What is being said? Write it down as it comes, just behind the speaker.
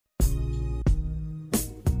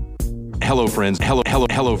Hello, friends.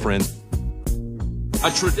 Hello, friends.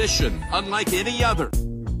 A tradition unlike any other.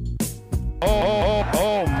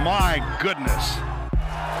 Oh, my goodness.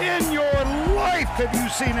 In your life, have you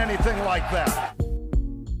seen anything like that?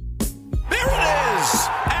 There it is!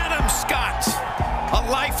 Adam Scott, a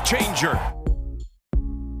life changer.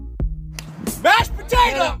 Mashed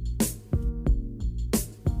potato!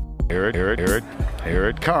 Here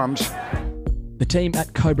it comes. The team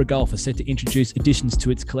at Cobra Golf are set to introduce additions to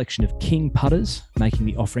its collection of King putters, making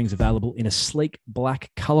the offerings available in a sleek black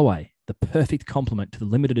colourway, the perfect complement to the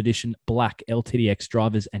limited edition black LTDX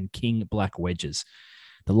drivers and King black wedges.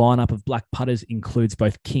 The lineup of black putters includes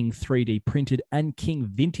both King 3D printed and King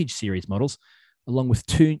Vintage series models, along with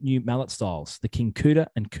two new mallet styles, the King Cuda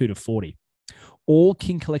and Cuda 40. All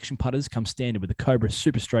King Collection putters come standard with the Cobra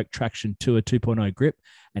Super Stroke Traction Tour 2.0 grip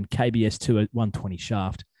and KBS Tour 120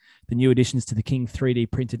 shaft. The new additions to the King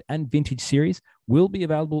 3D printed and Vintage series will be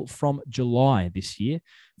available from July this year.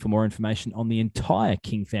 For more information on the entire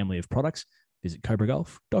King family of products, visit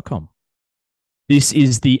cobragolf.com. This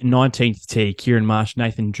is the 19th tee. Kieran Marsh,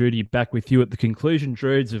 Nathan Drudy back with you at the conclusion,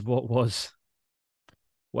 Drudes, of what was,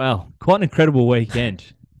 well, quite an incredible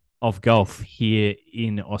weekend of golf here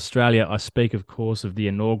in Australia. I speak, of course, of the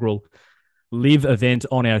inaugural LIV event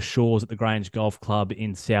on our shores at the Grange Golf Club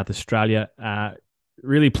in South Australia.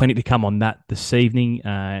 Really plenty to come on that this evening.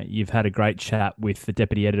 You've had a great chat with the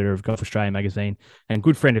Deputy Editor of Golf Australia magazine and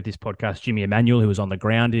good friend of this podcast, Jimmy Emanuel, who was on the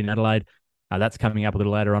ground in Adelaide. That's coming up a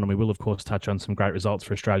little later on, and we will, of course, touch on some great results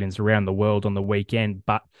for Australians around the world on the weekend.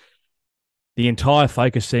 But the entire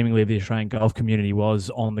focus, seemingly, of the Australian golf community was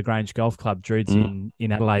on the Grange Golf Club, Drudes,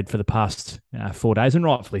 in Adelaide for the past 4 days, and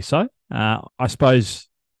rightfully so. I suppose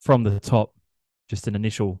from the top, just an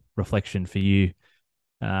initial reflection for you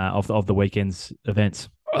of the weekend's events.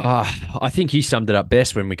 I think you summed it up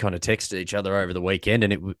best when we kind of texted each other over the weekend,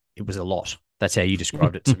 and it was a lot. That's how you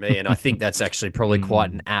described it to me, and I think that's actually probably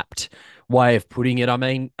quite an apt way of putting it. I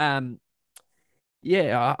mean, I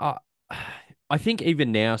think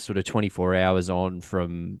even now, sort of 24 hours on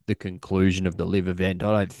from the conclusion of the LIV event,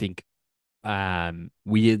 I don't think,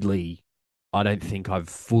 weirdly, I don't think I've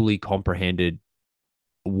fully comprehended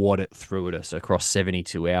what it threw at us across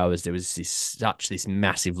 72 hours. There was this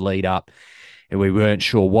massive lead up, and we weren't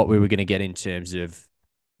sure what we were going to get in terms of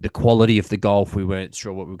the quality of the golf. We weren't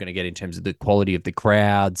sure what we were going to get in terms of the quality of the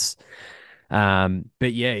crowds.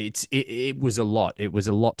 But yeah, it was a lot. It was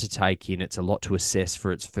a lot to take in. It's a lot to assess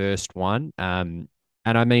for its first one. And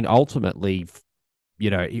I mean, ultimately,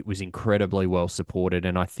 it was incredibly well supported.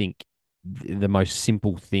 And I think the most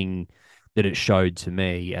simple thing that it showed to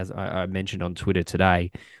me, as I mentioned on Twitter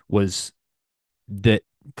today, was that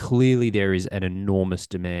clearly there is an enormous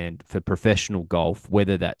demand for professional golf,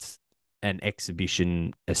 whether that's an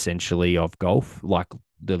exhibition essentially of golf, like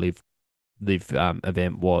the LIV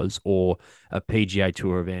event was, or a PGA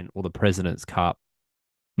Tour event, or the President's Cup.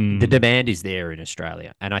 The demand is there in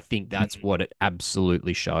Australia, and I think that's what it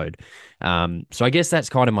absolutely showed. So I guess that's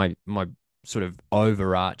kind of my sort of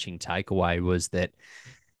overarching takeaway was that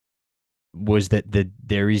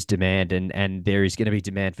there is demand, and there is going to be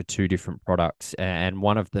demand for two different products, and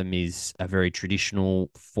one of them is a very traditional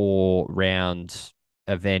 4-round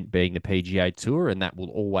event, being the PGA Tour, and that will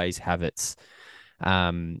always have its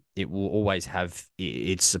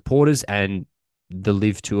supporters, and the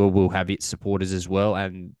LIV Tour will have its supporters as well,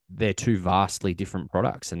 and they're two vastly different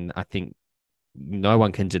products, and I think no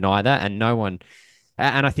one can deny that, and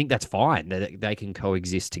I think that's fine, that they can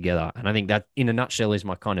coexist together. And I think that, in a nutshell, is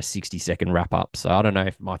my kind of 60-second wrap-up. So I don't know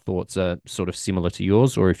if my thoughts are sort of similar to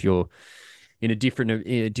yours, or if you're in a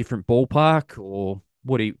different ballpark, or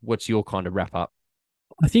what's your kind of wrap-up?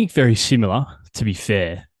 I think very similar, to be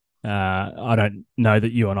fair. I don't know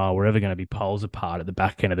that you and I were ever going to be poles apart at the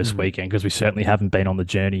back end of this weekend, because we certainly haven't been on the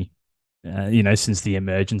journey, since the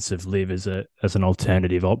emergence of LIV as an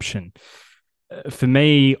alternative option. For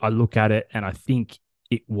me, I look at it and I think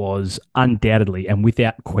it was undoubtedly and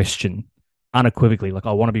without question, unequivocally, like,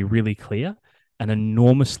 I want to be really clear, an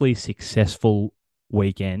enormously successful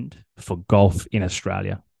weekend for golf in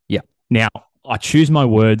Australia. Yeah. Now, I choose my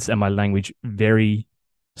words and my language very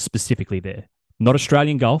specifically there. Not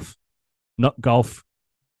Australian golf, not golf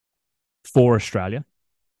for Australia,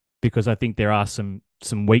 because I think there are some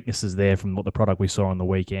weaknesses there from what the product we saw on the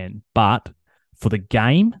weekend. But for the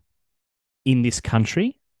game in this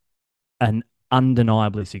country, an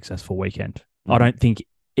undeniably successful weekend. I don't think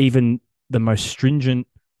even the most stringent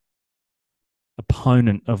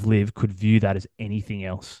opponent of LIV could view that as anything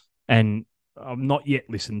else. And I've not yet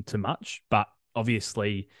listened to much, but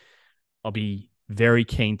obviously I'll be very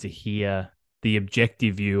keen to hear the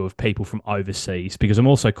objective view of people from overseas, because I'm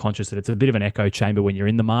also conscious that it's a bit of an echo chamber when you're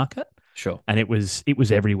in the market. Sure. And it was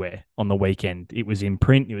everywhere on the weekend. It was in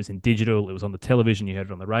print, it was in digital, it was on the television, you heard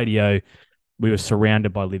it on the radio. We were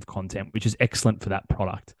surrounded by live content, which is excellent for that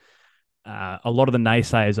product. A lot of the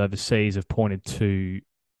naysayers overseas have pointed to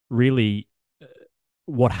really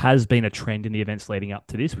what has been a trend in the events leading up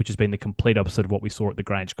to this, which has been the complete opposite of what we saw at the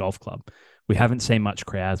Grange Golf Club. We haven't seen much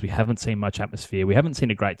crowds. We haven't seen much atmosphere. We haven't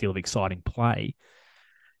seen a great deal of exciting play.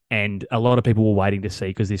 And a lot of people were waiting to see,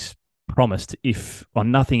 because this promised, if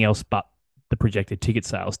on nothing else but the projected ticket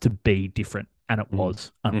sales, to be different. And it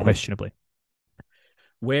was, unquestionably.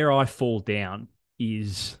 Where I fall down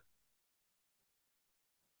is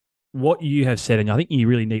what you have said, and I think you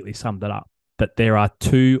really neatly summed it up, that there are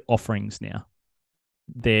two offerings now.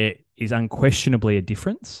 There is unquestionably a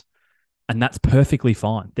difference, and that's perfectly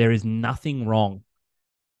fine. There is nothing wrong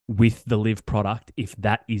with the live product if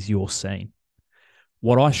that is your scene.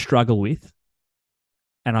 What I struggle with,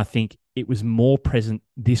 and I think it was more present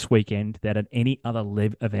this weekend than at any other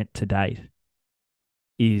live event to date,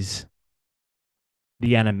 is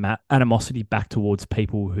the animosity back towards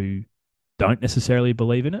people who don't necessarily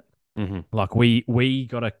believe in it. Like we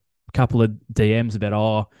got a couple of DMs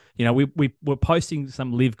about, we were posting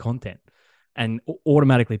some live content, and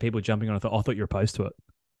automatically people jumping on. I thought you were opposed to it.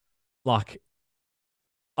 Like,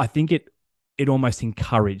 I think it almost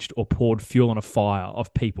encouraged or poured fuel on a fire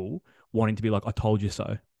of people wanting to be like, I told you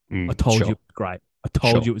so. I told you it was great. I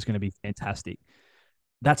told you it was going to be fantastic.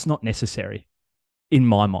 That's not necessary in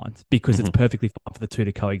my mind, because it's perfectly fine for the two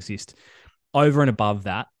to coexist. Over and above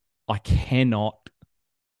that, I cannot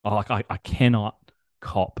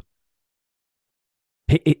cop.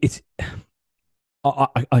 I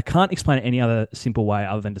can't explain it any other simple way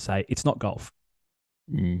other than to say it's not golf.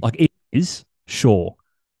 Like, it is, sure,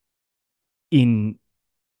 in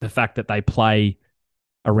the fact that they play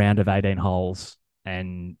a round of 18 holes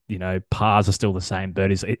and, pars are still the same,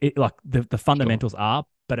 birdies. Like the fundamentals are,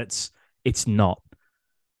 but it's not.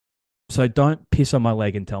 So don't piss on my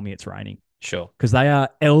leg and tell me it's raining. Sure. Because they are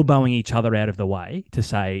elbowing each other out of the way to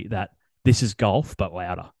say that this is golf, but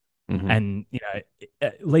louder. And,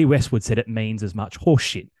 Lee Westwood said it means as much. Horse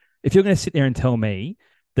shit. If you're going to sit there and tell me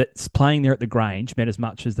that playing there at the Grange meant as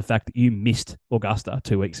much as the fact that you missed Augusta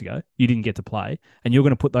 2 weeks ago, you didn't get to play, and you're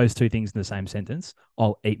going to put those two things in the same sentence,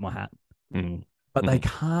 I'll eat my hat. But they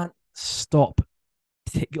can't stop.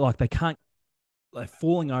 They can't,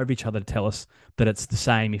 falling over each other to tell us that it's the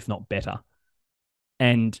same, if not better.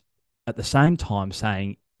 And at the same time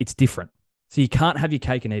saying it's different. So you can't have your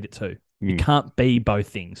cake and eat it too. You can't be both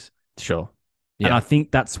things. Sure. Yeah. And I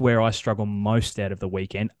think that's where I struggle most out of the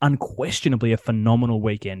weekend. Unquestionably a phenomenal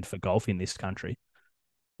weekend for golf in this country.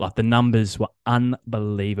 Like, the numbers were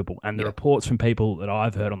unbelievable. And the reports from people that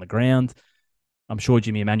I've heard on the ground, I'm sure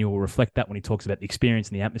Jimmy Emanuel will reflect that when he talks about the experience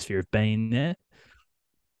and the atmosphere of being there.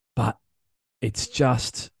 But it's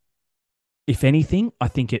just, if anything, I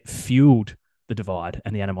think it fueled the divide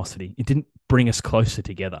and the animosity. It didn't bring us closer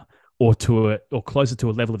together or closer to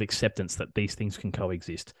a level of acceptance that these things can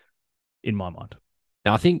coexist, in my mind.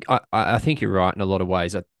 Now, I think you're right in a lot of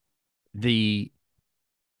ways.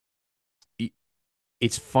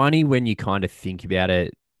 It's funny when you kind of think about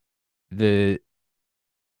it,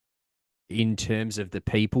 in terms of the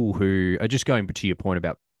people who are just going to your point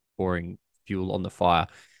about pouring fuel on the fire.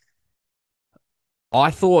 I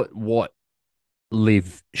thought what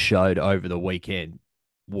Liv showed over the weekend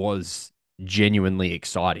was genuinely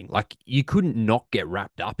exciting. Like, you couldn't not get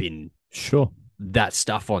wrapped up in that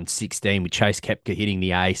stuff on 16 with Chase Koepka hitting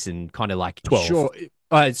the ace and kind of like 12.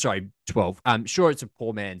 12. Sure, it's a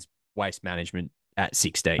poor man's waste management at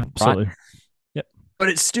 16. Absolutely. Right? Yep. But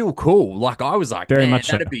it's still cool. Like, I was like, Very man, much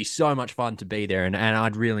so. that'd be so much fun to be there, and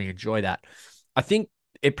I'd really enjoy that. I think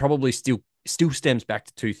it probably still stems back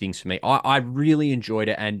to two things for me. I really enjoyed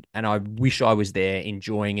it, and I wish I was there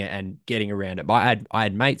enjoying it and getting around it. But I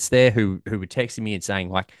had mates there who were texting me and saying,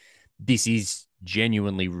 like, this is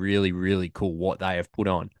genuinely really, really cool what they have put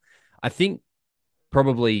on. I think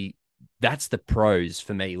probably that's the pros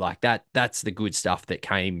for me. Like, that's the good stuff that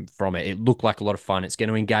came from it. It looked like a lot of fun. It's going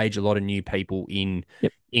to engage a lot of new people in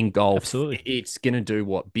golf. Absolutely. It's going to do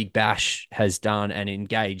what Big Bash has done and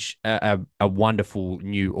engage a wonderful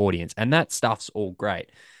new audience. And that stuff's all great.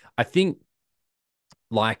 I think,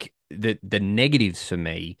 like, the negatives for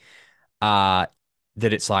me are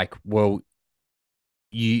that it's like, well,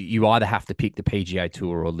 you either have to pick the PGA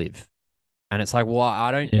Tour or Live. And it's like, well,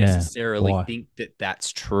 I don't necessarily think that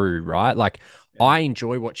that's true, right? Like, I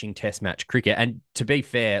enjoy watching test match cricket. And to be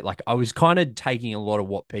fair, like I was kind of taking a lot of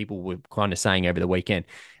what people were kind of saying over the weekend.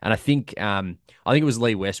 And I think it was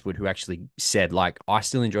Lee Westwood who actually said, like, I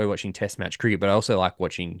still enjoy watching test match cricket, but I also like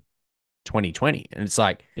watching 2020. And it's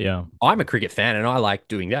like, Yeah. I'm a cricket fan and I like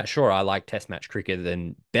doing that. Sure, I like test match cricket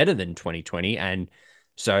better than 2020. And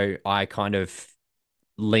so I kind of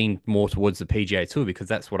leaned more towards the PGA Tour because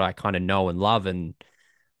that's what I kind of know and love. And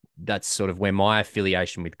that's sort of where my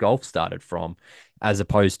affiliation with golf started from, as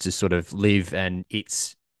opposed to sort of LIV and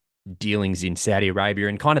its dealings in Saudi Arabia,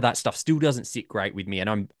 and kind of that stuff still doesn't sit great with me.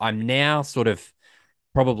 And I'm now sort of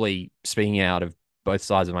probably speaking out of both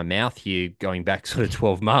sides of my mouth here, going back sort of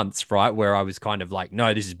 12 months, right, where I was kind of like,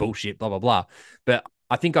 no, this is bullshit, blah, blah, blah. But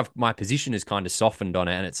I think my position has kind of softened on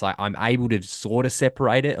it, and it's like I'm able to sort of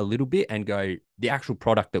separate it a little bit and go, the actual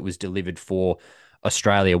product that was delivered for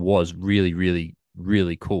Australia was really, really,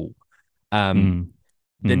 really cool. The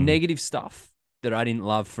negative stuff that I didn't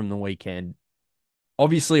love from the weekend,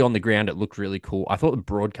 obviously on the ground it looked really cool. I thought the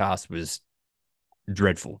broadcast was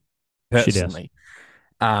dreadful, personally.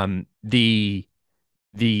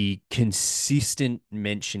 The consistent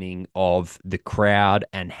mentioning of the crowd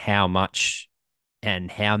and how much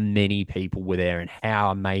and how many people were there and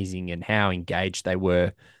how amazing and how engaged they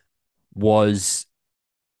were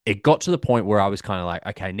it got to the point where I was kind of like,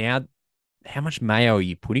 okay, now how much mayo are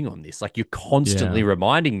you putting on this? Like, you're constantly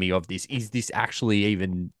reminding me of this. Is this actually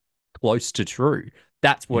even close to true?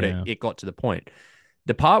 That's what it got to the point.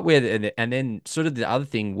 The part where, and then sort of the other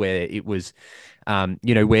thing where it was,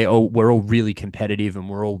 we're all really competitive and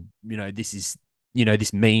we're all, this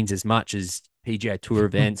means as much as PGA Tour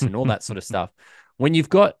events and all that sort of stuff. When you've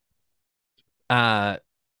got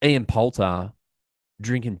Ian Poulter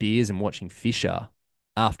drinking beers and watching Fisher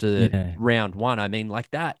after round one, I mean, like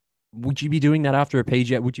that, would you be doing that after a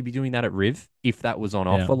PGA? Would you be doing that at Riv if that was on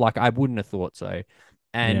offer? Like, I wouldn't have thought so.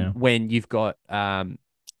 And when you've got on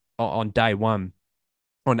day one,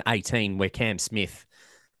 on 18, where Cam Smith,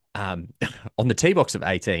 on the tee box of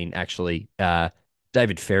 18, actually,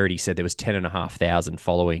 David Ferrety said there was 10,500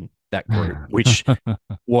 following that group, which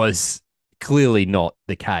was clearly not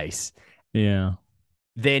the case. Yeah.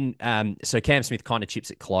 Then, so Cam Smith kind of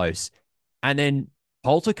chips it close, and then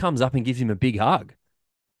Poulter comes up and gives him a big hug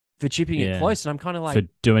for chipping it close, and I'm kind of like, for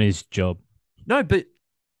doing his job. No, but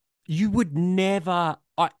you would never.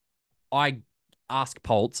 I ask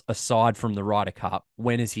Poltz, aside from the Ryder Cup,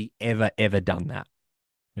 when has he ever done that?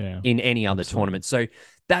 In any other tournament? So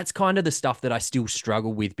that's kind of the stuff that I still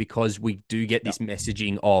struggle with, because we do get this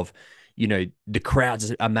messaging of, the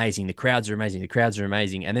crowds are amazing, the crowds are amazing, the crowds are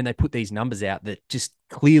amazing. And then they put these numbers out that just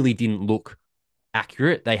clearly didn't look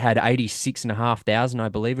accurate. They had 86,500, I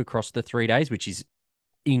believe, across the 3 days, which is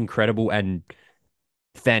incredible and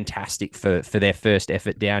fantastic for their first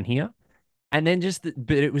effort down here. And then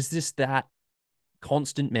but it was just that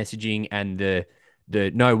constant messaging and the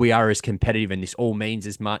no, we are as competitive and this all means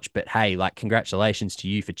as much, but hey, like, congratulations to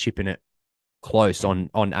you for chipping it close on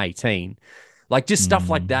 18. Like, just stuff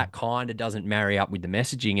like that kind of doesn't marry up with the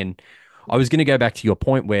messaging. And I was going to go back to your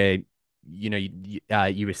point where, you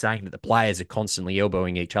were saying that the players are constantly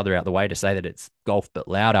elbowing each other out the way to say that it's golf but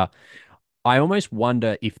louder. I almost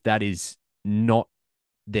wonder if that is not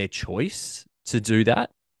their choice to do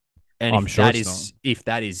that. And if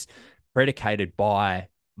that is predicated by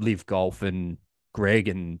LIV Golf and Greg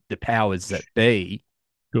and the powers that be,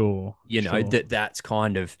 that's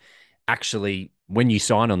kind of actually, when you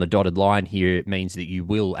sign on the dotted line here, it means that you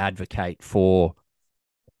will advocate for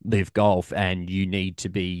LIV Golf and you need to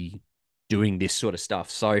be doing this sort of stuff.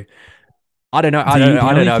 So I don't know. I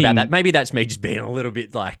don't know about that. Maybe that's me just being a little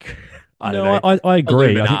bit like, I don't know. I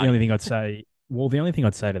agree. I think the only thing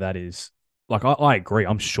I'd say to that is, like, I agree.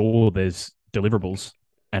 I'm sure there's deliverables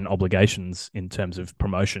and obligations in terms of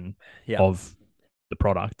promotion of the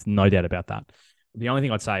product. No doubt about that. The only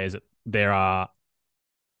thing I'd say is that there are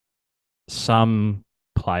some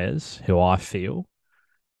players who I feel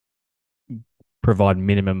provide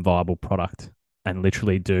minimum viable product and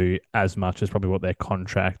literally do as much as probably what their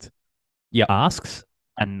contract asks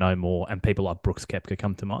and no more. And people like Brooks Koepka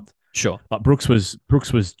come to mind. Sure. Like, Brooks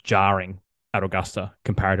was jarring at Augusta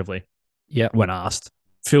comparatively. Yeah. When asked.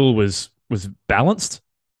 Phil was balanced.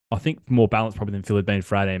 I think more balanced probably than Phil had been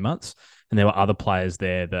for 18 months. And there were other players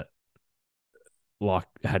there that, like,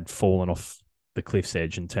 had fallen off the cliff's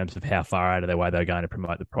edge in terms of how far out of their way they were going to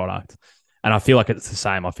promote the product. And I feel like it's the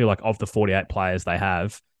same. I feel like of the 48 players they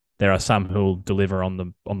have, there are some who will deliver on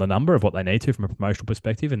the number of what they need to from a promotional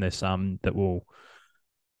perspective, and there's some that will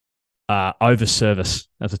over-service,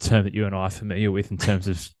 as a term that you and I are familiar with in terms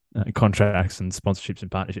of contracts and sponsorships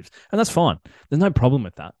and partnerships. And that's fine. There's no problem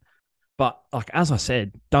with that. But like as I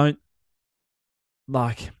said, don't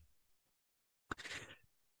like.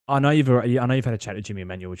 I know you've had a chat with Jimmy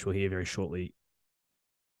Emanuel, which we'll hear very shortly.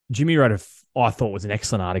 Jimmy wrote I thought was an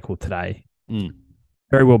excellent article today.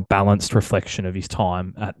 Very well balanced reflection of his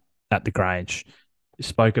time at the Grange. He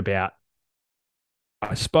spoke about,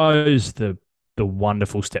 I suppose, the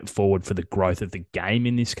wonderful step forward for the growth of the game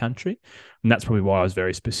in this country. And that's probably why I was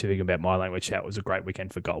very specific about my language, how it was a great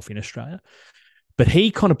weekend for golf in Australia. But he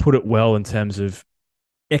kind of put it well in terms of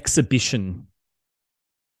exhibition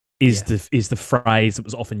is the phrase that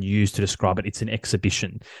was often used to describe it. It's an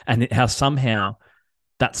exhibition. And how somehow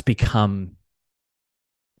that's become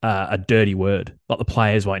a dirty word. Like the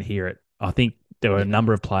players won't hear it. I think there were a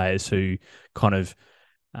number of players who kind of,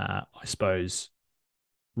 I suppose,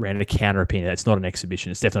 ran a counter opinion. It's not an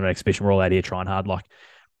exhibition. It's definitely not an exhibition. We're all out here trying hard. Like,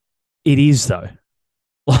 it is though.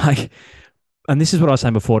 Like, and this is what I was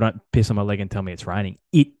saying before. Don't piss on my leg and tell me it's raining.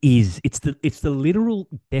 It is. It's the literal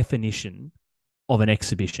definition of an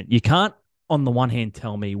exhibition. You can't, on the one hand,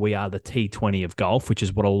 tell me we are the T20 of golf, which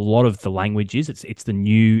is what a lot of the language is. It's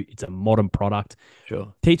a modern product.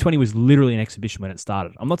 Sure. T20 was literally an exhibition when it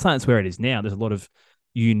started. I'm not saying it's where it is now. There's a lot of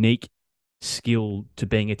unique skill to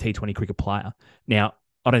being a T20 cricket player. Now,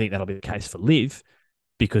 I don't think that'll be the case for LIV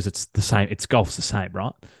because it's the same. It's golf's the same,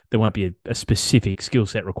 right? There won't be a specific skill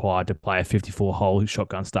set required to play a 54-hole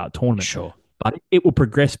shotgun start tournament. Sure. But it will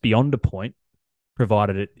progress beyond a point,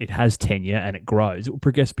 provided it has tenure and it grows. It will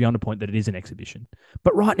progress beyond a point that it is an exhibition.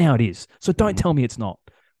 But right now it is. So don't tell me it's not.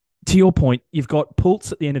 To your point, you've got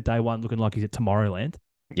Pultz at the end of day one looking like he's at Tomorrowland.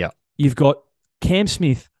 Yeah. You've got Cam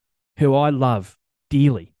Smith, who I love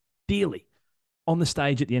dearly, on the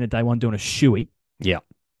stage at the end of day one doing a shoey. Yeah.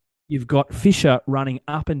 You've got Fisher running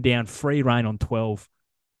up and down free rein on 12,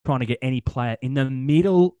 trying to get any player in the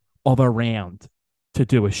middle of a round to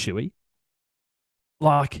do a shoey.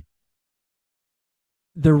 Like,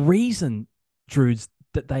 the reason, Drudes,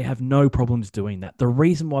 that they have no problems doing that, the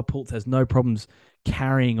reason why Pultz has no problems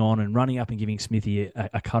carrying on and running up and giving Smithy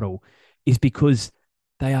a cuddle is because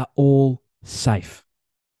they are all safe.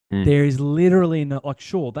 There is literally no, like,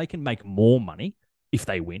 sure, they can make more money if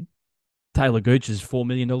they win. Taylor Gooch is $4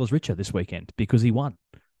 million richer this weekend because he won.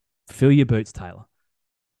 Fill your boots, Taylor.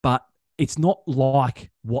 But it's not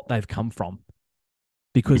like what they've come from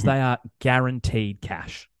because they are guaranteed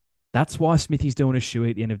cash. That's why Smithy's doing a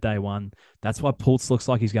shoey at the end of day one. That's why Pultz looks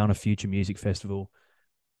like he's going to Future Music Festival.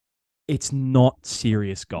 It's not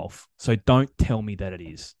serious golf. So don't tell me that it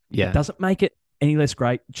is. Yeah. It doesn't make it any less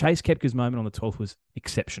great. Chase Koepka's moment on the 12th was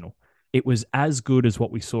exceptional. It was as good as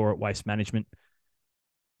what we saw at Waste Management,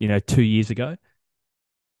 2 years ago.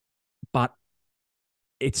 But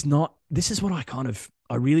it's not, this is what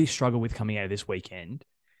I really struggle with coming out of this weekend,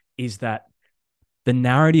 is that the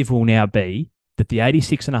narrative will now be that the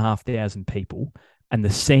 86,500 people and the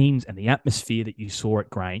scenes and the atmosphere that you saw at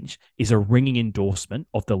Grange is a ringing endorsement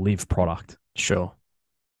of the LIV product. Sure.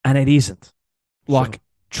 And it isn't. Like, Sure.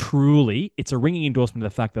 Truly, it's a ringing endorsement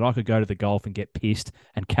of the fact that I could go to the golf and get pissed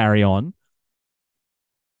and carry on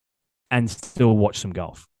and still watch some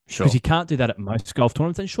golf. Sure. Because you can't do that at most golf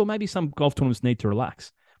tournaments. And sure, maybe some golf tournaments need to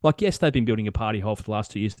relax. Like, yes, they've been building a party hole for the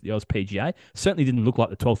last 2 years at the Oz PGA. Certainly didn't look like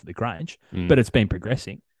the 12th at the Grange, but it's been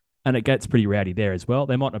progressing. And it gets pretty rowdy there as well.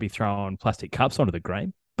 They might not be throwing plastic cups onto the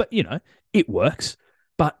green, but, it works.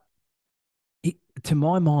 But to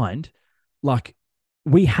my mind, like,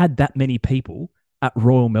 we had that many people at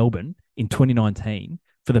Royal Melbourne in 2019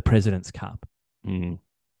 for the President's Cup.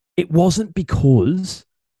 It wasn't because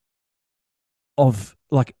of,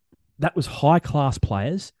 like, that was high-class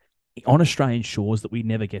players on Australian shores that we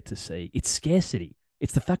never get to see. It's scarcity.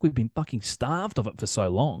 It's the fact we've been fucking starved of it for so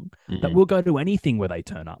long that we'll go to anything where they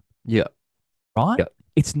turn up. Yeah. Right? Yeah.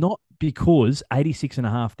 It's not because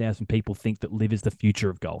 86,500 people think that LIV is the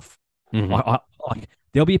future of golf. Like,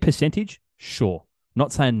 there'll be a percentage, sure.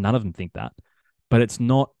 Not saying none of them think that, but it's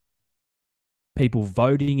not people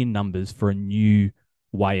voting in numbers for a new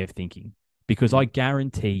way of thinking. Because I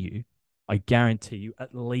guarantee you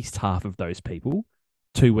at least half of those people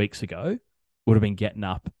 2 weeks ago would have been getting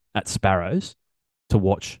up at Sparrows to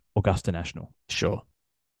watch Augusta National. Sure.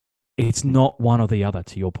 It's not one or the other,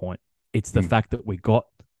 to your point. It's the fact that we got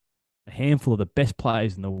a handful of the best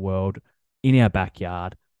players in the world in our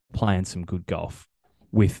backyard playing some good golf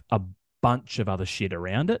with a bunch of other shit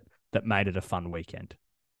around it that made it a fun weekend.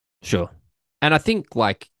 Sure. And I think,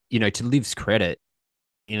 like, to LIV's credit,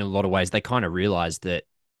 in a lot of ways, they kind of realized that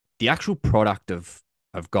the actual product of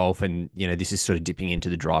golf, and, this is sort of dipping into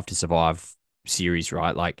the Drive to Survive series,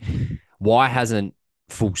 right? Like, why hasn't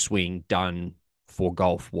Full Swing done for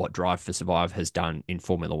golf what Drive for Survive has done in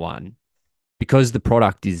Formula One? Because the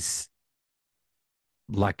product is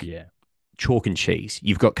like Yeah. chalk and cheese.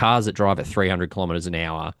 You've got cars that drive at 300 kilometers an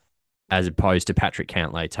hour, as opposed to Patrick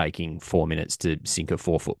Cantlay taking 4 minutes to sink a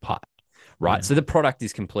 4-foot putt, right? Yeah. So the product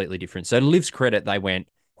is completely different. So to Liv's credit, they went,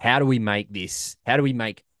 how do we make this? How do we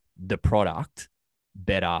make the product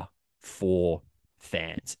better for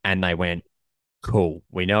fans? And they went, cool.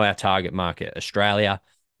 We know our target market, Australia.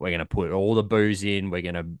 We're going to put all the booze in. We're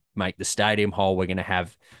going to make the stadium whole. We're going to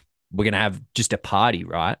have just a party,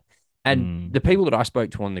 right? And the people that I spoke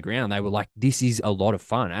to on the ground, they were like, this is a lot of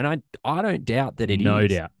fun. And I don't doubt that it is. No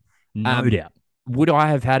doubt. No doubt. Would I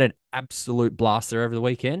have had an absolute blaster over the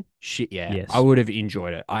weekend? Shit, yeah. Yes. I would have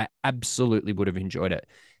enjoyed it. I absolutely would have enjoyed it.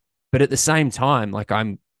 But at the same time, like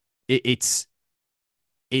it's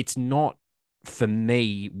not for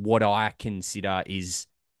me what I consider is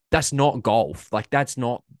that's not golf. Like that's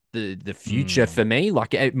not the future for me.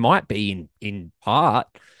 Like it might be in part,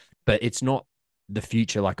 but it's not the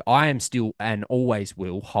future. Like I am still and always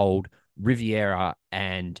will hold Riviera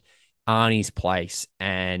and Arnie's Place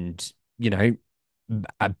and, you know,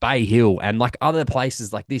 Bay Hill and like other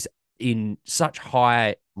places like this in such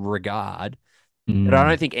high regard that I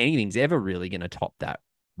don't think anything's ever really going to top that,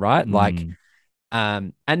 right? Like,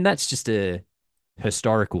 and that's just a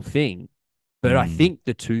historical thing, but I think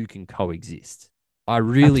the two can coexist. I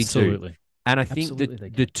really do. And I think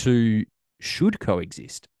that the two should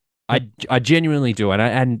coexist. I genuinely do.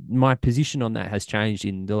 And my position on that has changed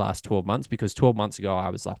in the last 12 months because 12 months ago, I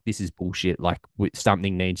was like, this is bullshit. Like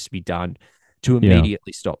something needs to be done to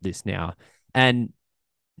immediately stop this now. And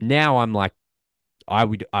now I'm like, I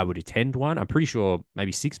would attend one. I'm pretty sure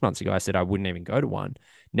maybe 6 months ago, I said I wouldn't even go to one.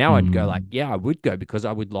 Now I'd go like, yeah, I would go because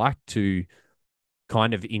I would like to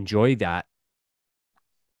kind of enjoy that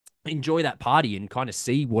party and kind of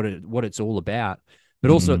see what it's all about.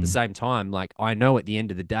 But also at the same time, like I know at the end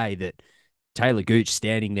of the day that Taylor Gooch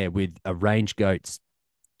standing there with a range goat's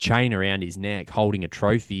chain around his neck, holding a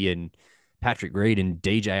trophy, and Patrick Reed and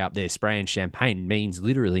DJ up there spraying champagne means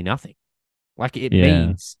literally nothing. Like it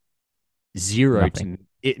means zero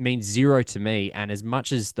to me. And as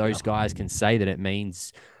much as those guys can say that it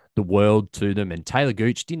means the world to them, and Taylor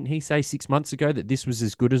Gooch, didn't he say 6 months ago that this was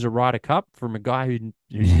as good as a Ryder Cup from a guy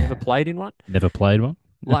who's never played in one? Never played one.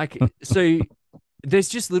 Like, so there's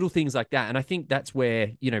just little things like that. And I think that's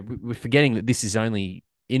where, you know, we're forgetting that this is only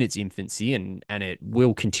in its infancy and it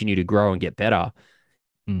will continue to grow and get better.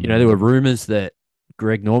 You know, there were rumors that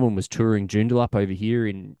Greg Norman was touring Joondalup over here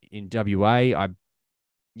in WA.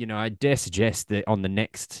 I dare suggest that on the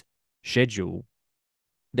next schedule,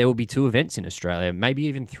 there will be 2 events in Australia, maybe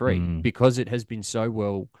even 3, because it has been so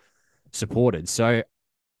well supported. So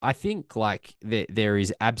I think like there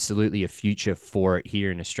is absolutely a future for it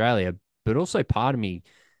here in Australia, but also part of me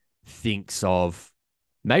thinks of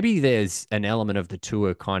maybe there's an element of the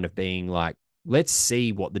tour kind of being like, let's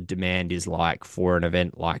see what the demand is like for an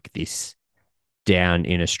event like this down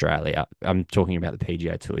in Australia. I'm talking about the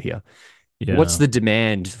PGA Tour here. Yeah. What's the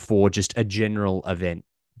demand for just a general event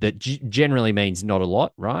that generally means not a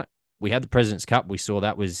lot, right? We had the President's Cup. We saw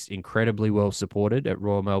that was incredibly well supported at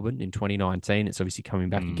Royal Melbourne in 2019. It's obviously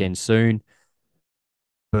coming back again soon.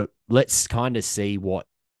 But let's kind of see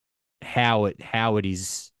how it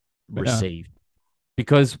is received.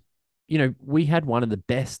 Because, you know, we had one of the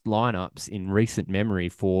best lineups in recent memory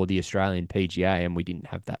for the Australian PGA, and we didn't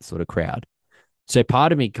have that sort of crowd. So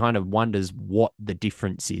part of me kind of wonders what the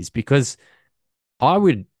difference is, because I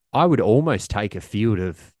would almost take a field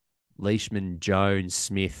of Leishman, Jones,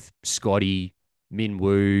 Smith, Scotty, Min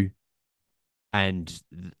Woo, and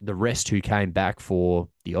the rest who came back for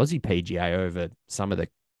the Aussie PGA over some of the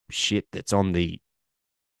shit that's on the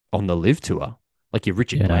LIV Tour, like your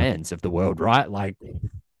Richard Blands of the world, right? Like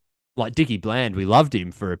Dickie Bland, we loved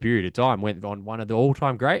him for a period of time, went on one of the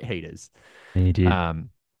all-time great heaters. He did.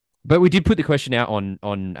 But we did put the question out on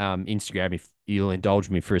Instagram, if you'll indulge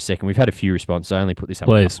me for a second. We've had a few responses. I only put this up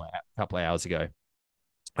a couple of hours ago.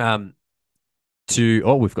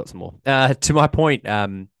 We've got some more. To my point,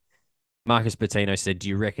 Marcus Bettino said, do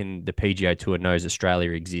you reckon the PGA Tour knows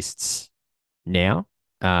Australia exists now?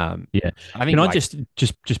 I think I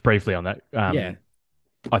just briefly on that.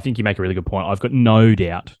 I think you make a really good point. I've got no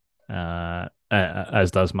doubt,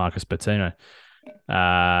 as does Marcus Bettino.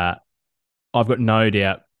 I've got no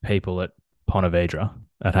doubt people at Ponte Vedra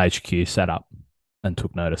at HQ sat up and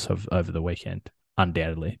took notice of over the weekend,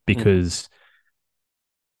 undoubtedly, because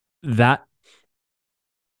that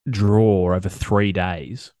draw over 3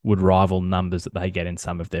 days would rival numbers that they get in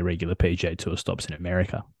some of their regular PGA Tour stops in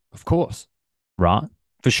America. Of course. Right?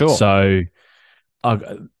 For sure. So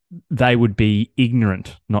they would be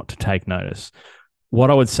ignorant not to take notice. What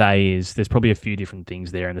I would say is there's probably a few different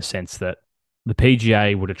things there in the sense that the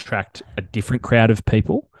PGA would attract a different crowd of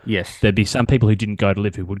people. Yes. There'd be some people who didn't go to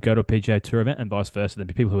LIV who would go to a PGA Tour event, and vice versa. There'd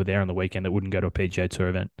be people who were there on the weekend that wouldn't go to a PGA Tour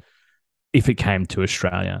event if it came to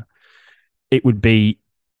Australia. It would be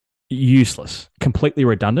useless, completely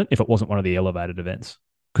redundant if it wasn't one of the elevated events.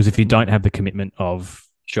 Because if you don't have the commitment of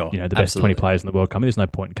the best 20 players in the world coming, there's no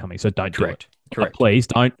point in coming. So don't do it. Correct. Please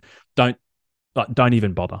don't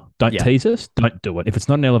even bother. Don't tease us. Don't do it. If it's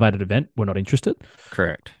not an elevated event, we're not interested.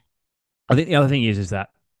 Correct. I think the other thing is that,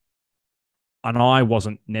 and I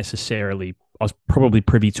wasn't necessarily, I was probably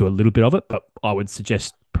privy to a little bit of it, but I would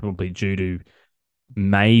suggest probably due to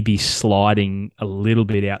maybe sliding a little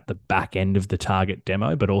bit out the back end of the target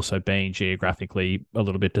demo, but also being geographically a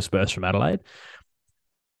little bit dispersed from Adelaide,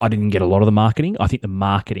 I didn't get a lot of the marketing. I think the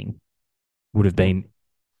marketing would have been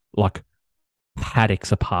like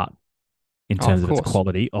paddocks apart in terms of its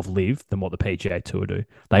quality of LIV than what the PGA Tour do.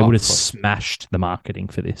 They would have smashed the marketing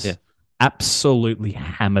for this. Yeah. Absolutely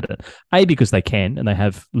hammered it. A, because they can, and they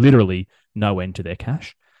have literally no end to their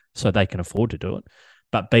cash, so they can afford to do it.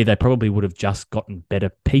 But B, they probably would have just gotten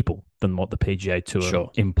better people than what the PGA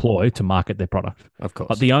Tour employ to market their product. Of course.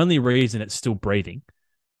 But the only reason it's still breathing,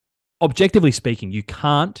 objectively speaking, you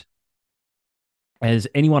can't, as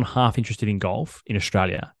anyone half interested in golf in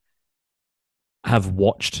Australia, have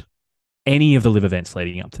watched any of the LIV events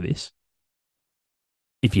leading up to this.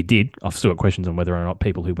 If you did, I've still got questions on whether or not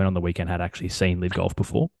people who went on the weekend had actually seen LIV Golf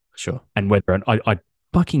before. Sure. And whether, I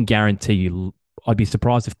fucking guarantee you, I'd be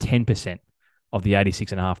surprised if 10% of the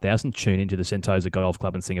 86,500 tune into the Sentosa Golf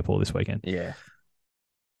Club in Singapore this weekend. Yeah.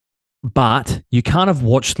 But you can't have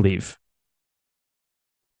watched LIV,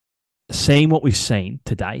 seen what we've seen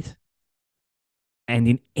to date, and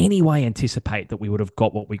in any way anticipate that we would have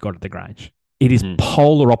got what we got at the Grange. It is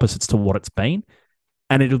polar opposites to what it's been,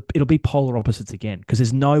 and it'll be polar opposites again, because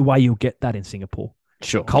there's no way you'll get that in Singapore.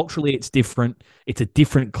 Sure. Culturally, it's different. It's a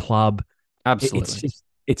different club. Absolutely.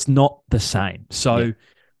 It's not the same. So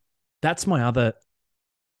that's my other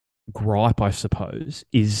gripe, I suppose,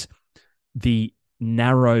 is the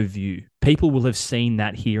narrow view. People will have seen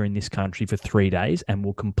that here in this country for 3 days and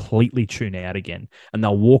will completely tune out again. And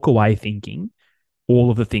they'll walk away thinking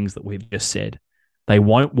all of the things that we've just said. They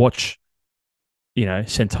won't watch,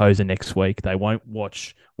 Sentosa next week. They won't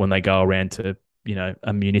watch when they go around to,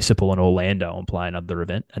 a municipal in Orlando and play another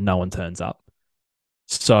event and no one turns up.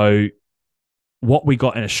 So what we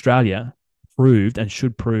got in Australia proved and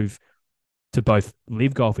should prove to both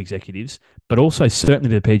LIV Golf executives, but also certainly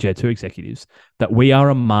to the PGA Tour executives, that we are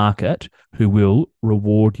a market who will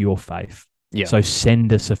reward your faith. Yeah. So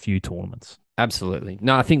send us a few tournaments. Absolutely.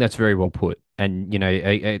 No, I think that's very well put. And,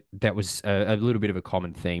 that was a little bit of a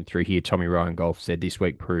common theme through here. Tommy Rowan Golf said this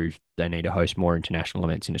week proved they need to host more international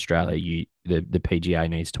events in Australia. The PGA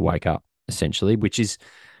needs to wake up, essentially, which is,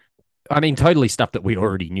 totally stuff that we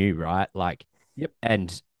already knew, right? Like, yep.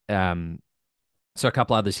 And so a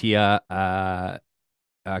couple others here.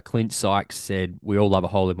 Clint Sykes said, we all love a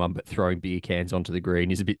hole in one, but throwing beer cans onto the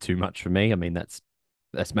green is a bit too much for me.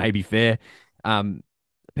 That's maybe fair.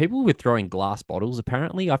 People were throwing glass bottles.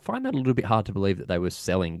 Apparently, I find that a little bit hard to believe that they were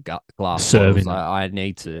selling glass bottles. I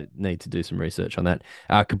need to do some research on that.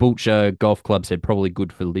 Caboolture Golf Club said probably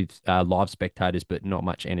good for live spectators, but not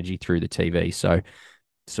much energy through the TV. So,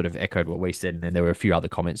 sort of echoed what we said, and then there were a few other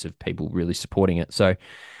comments of people really supporting it. So,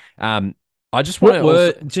 I just want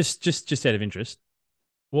to just out of interest,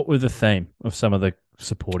 what were the theme of some of the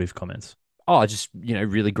supportive comments? Oh, just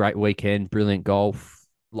really great weekend, brilliant golf.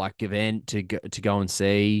 Like event to go and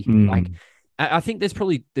see. Like, I think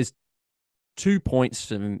there's 2 points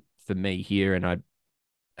for me here,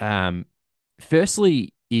 and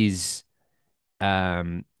firstly is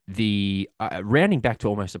the rounding back to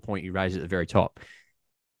almost a point you raised at the very top.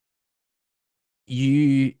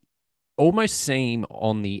 You almost seem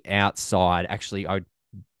on the outside. Actually, I'd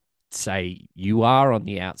say you are on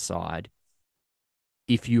the outside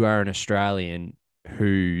if you are an Australian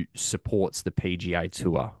who supports the PGA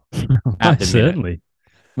Tour.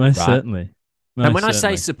 Most certainly. And when I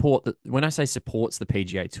say supports the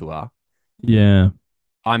PGA Tour,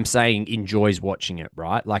 I'm saying enjoys watching it,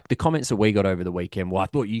 right? Like the comments that we got over the weekend, well,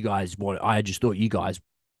 I just thought you guys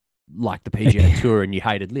liked the PGA Tour and you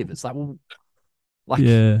hated LIV. It's like, well,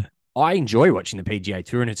 I enjoy watching the PGA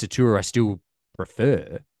Tour and it's a tour I still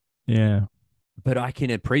prefer. Yeah. But I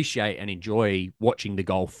can appreciate and enjoy watching the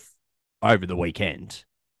golf over the weekend.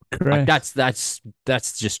 Correct. Like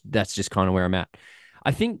that's just kind of where I'm at.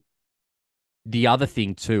 I think the other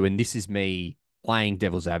thing too, and this is me playing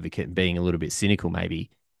devil's advocate and being a little bit cynical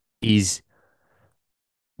maybe,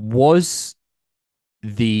 was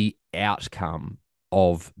the outcome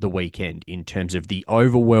of the weekend in terms of the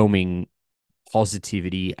overwhelming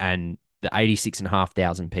positivity and the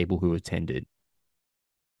 86,500 people who attended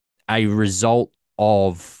a result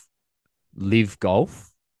of LIV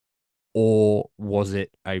Golf, or was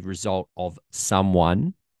it a result of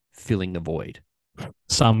someone filling the void?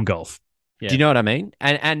 Some golf. Yeah. Do you know what I mean?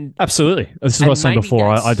 And absolutely. This is what I was saying before.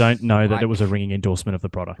 I don't know that like, it was a ringing endorsement of the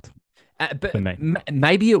product. But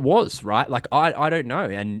maybe it was, right? Like I don't know.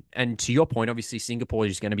 And to your point, obviously Singapore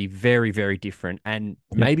is going to be very, very different. And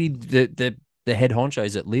maybe the head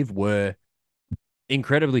honchos at LIV were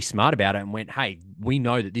incredibly smart about it and went, hey, we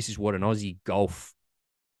know that this is what an Aussie golf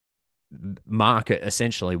market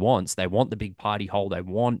essentially wants. They want the big party hole. They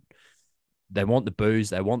want the booze.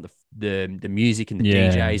 They want the music and the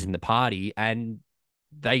DJs and the party. And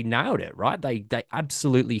they nailed it, right? They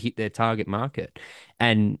absolutely hit their target market.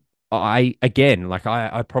 And I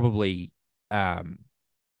probably I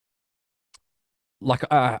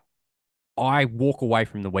walk away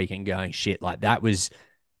from the weekend going, shit, like that was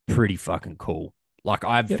pretty fucking cool. Like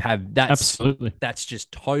absolutely. That's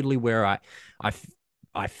just totally where I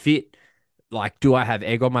fit. Like, do I have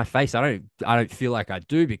egg on my face? I don't feel like I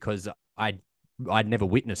do, because I'd never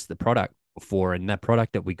witnessed the product before, and that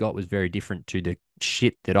product that we got was very different to the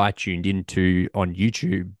shit that I tuned into on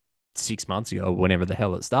YouTube 6 months ago, whenever the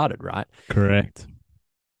hell it started, right? Correct.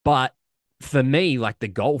 But for me, like, the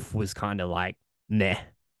golf was kind of like, meh.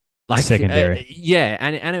 Like, secondary.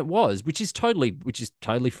 And it was, which is totally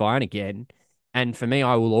fine again. And for me,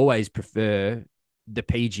 I will always prefer the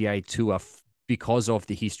PGA Tour because of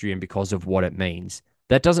the history and because of what it means.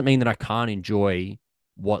 That doesn't mean that I can't enjoy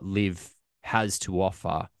what LIV has to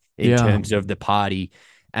offer in terms of the party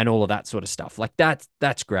and all of that sort of stuff. Like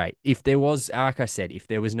that's great. If there was, like I said, if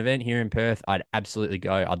there was an event here in Perth, I'd absolutely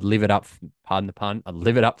go. I'd live it up, pardon the pun, I'd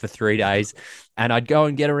live it up for 3 days and I'd go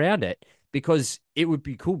and get around it, because it would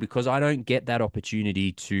be cool, because I don't get that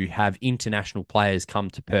opportunity to have international players come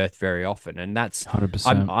to Perth very often. And that's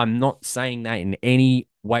 100%. I'm not saying that in any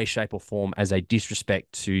way, shape or form as a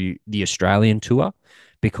disrespect to the Australian tour,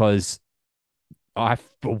 because I,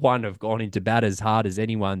 for one, have gone into bat as hard as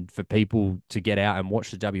anyone for people to get out and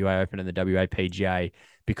watch the WA Open and the WA PGA,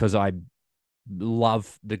 because I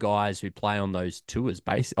love the guys who play on those tours,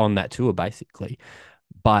 on that tour, basically.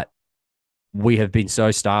 But we have been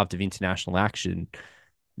so starved of international action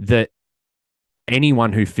that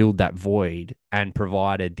anyone who filled that void and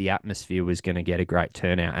provided the atmosphere was going to get a great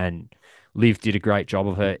turnout. And LIV did a great job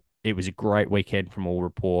of it. It was a great weekend from all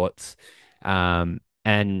reports. And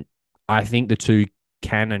I think the two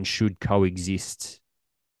can and should coexist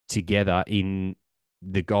together in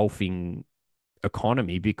the golfing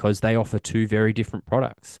economy, because they offer two very different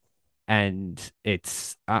products. And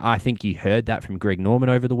I think you heard that from Greg Norman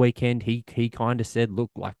over the weekend. He kind of said,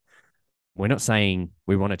 look, like, we're not saying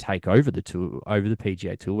we want to take over the tour, over the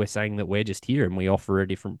PGA Tour. We're saying that we're just here and we offer a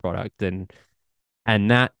different product. And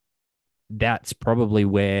that's probably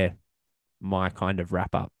where my kind of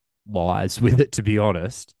wrap up lies with it, to be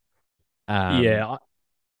honest.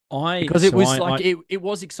 Because it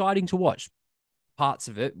was exciting to watch parts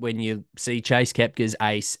of it when you see Chase Koepka's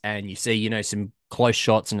ace and you see, some close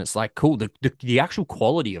shots, and it's like, cool. The actual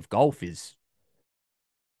quality of golf is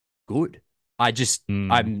good.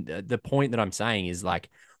 The point that I'm saying is, like,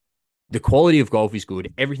 the quality of golf is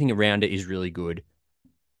good. Everything around it is really good.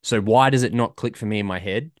 So why does it not click for me in my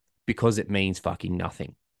head? Because it means fucking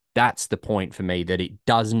nothing. That's the point for me, that it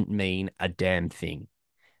doesn't mean a damn thing.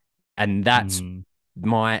 And that's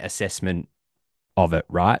my assessment of it,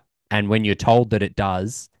 right? And when you're told that it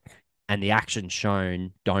does and the actions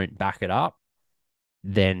shown don't back it up,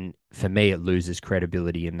 then for me, it loses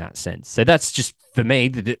credibility in that sense. So that's just, for me,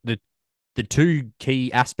 the two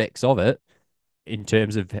key aspects of it in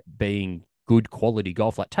terms of being good quality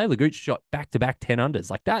golf. Like, Taylor Gooch shot back-to-back 10 unders.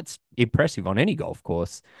 Like, that's impressive on any golf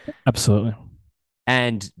course. Absolutely.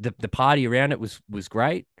 And the party around it was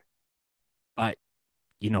great, but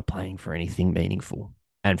you're not playing for anything meaningful.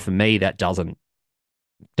 And for me, that doesn't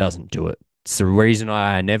do it. It's the reason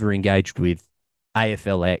I never engaged with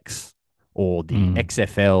AFLX or the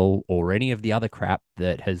XFL or any of the other crap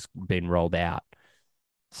that has been rolled out.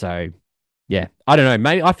 So, yeah, I don't know.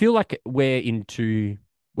 Maybe I feel like we're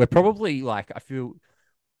probably, like, I feel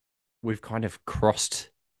we've kind of crossed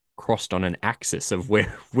on an axis of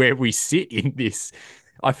where we sit in this.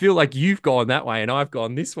 I feel like you've gone that way and I've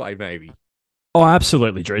gone this way, maybe. Oh,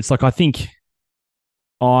 absolutely, Drew. It's like, I think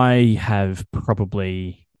I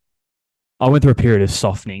went through a period of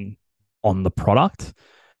softening on the product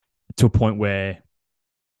to a point where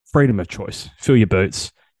freedom of choice, fill your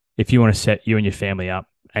boots. If you want to set you and your family up,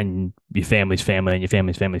 and your family's family and your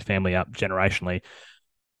family's family up generationally,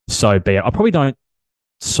 so be it. I probably don't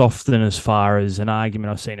soften as far as an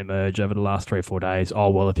argument I've seen emerge over the last 3 or 4 days.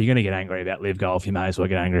 Oh, well, if you're going to get angry about LIV Golf, you may as well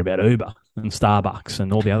get angry about Uber and Starbucks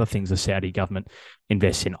and all the other things the Saudi government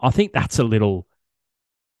invests in. I think that's a little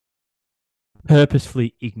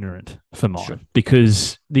purposefully ignorant for mine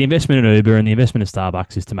because the investment in Uber and the investment in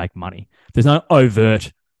Starbucks is to make money. There's no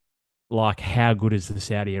overt, like, how good is the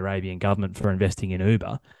Saudi Arabian government for investing in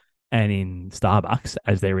Uber and in Starbucks,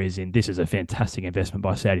 as there is in this is a fantastic investment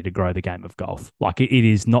by Saudi to grow the game of golf. Like, it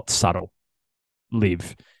is not subtle,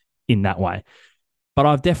 LIV, in that way. But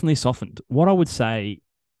I've definitely softened. What I would say,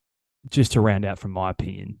 just to round out from my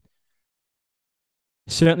opinion,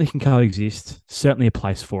 certainly can coexist, certainly a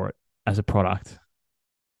place for it as a product.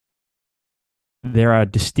 There are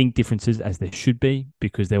distinct differences, as there should be,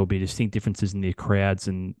 because there will be distinct differences in the crowds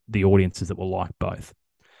and the audiences that will like both.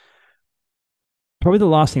 Probably the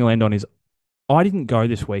last thing I'll end on is I didn't go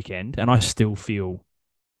this weekend and I still feel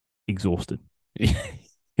exhausted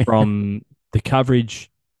from the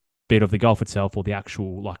coverage, be it of the golf itself or the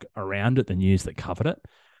actual, like, around it, the news that covered it.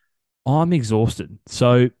 I'm exhausted.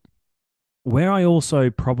 So where I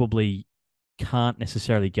also probably can't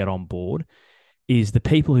necessarily get on board is the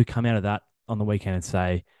people who come out of that on the weekend and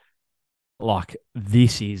say, like,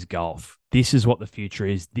 this is golf. This is what the future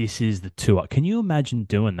is. This is the tour. Can you imagine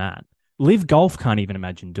doing that? LIV Golf can't even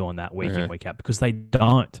imagine doing that week in, week out because they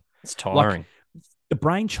don't. It's tiring. Like,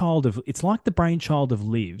 it's like the brainchild of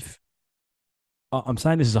LIV. I'm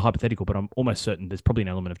saying this is a hypothetical, but I'm almost certain there's probably an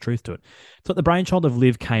element of truth to it. It's like the brainchild of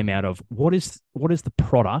LIV came out of what is the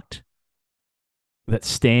product that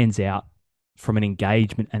stands out from an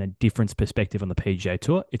engagement and a difference perspective on the PGA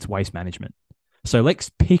Tour? It's waste management. So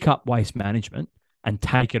let's pick up waste management and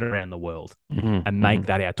take it around the world and make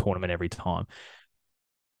that our tournament every time.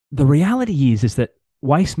 The reality is that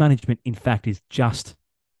waste management, in fact, is just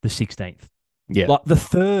the 16th. Yeah. Like, the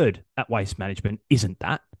third at waste management isn't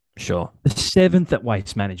that. Sure. The 7th at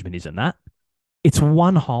waste management isn't that. It's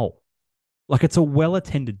one hole. Like, it's a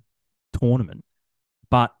well-attended tournament,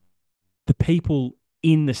 but the people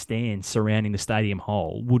in the stands surrounding the stadium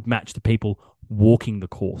hole would match the people walking the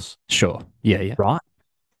course. Sure. Yeah. Right?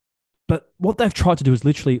 But what they've tried to do is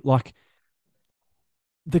literally, like,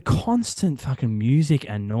 the constant fucking music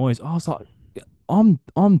and noise. I was like, I'm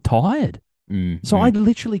tired. So I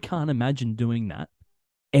literally can't imagine doing that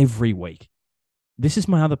every week. This is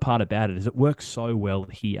my other part about it, is it works so well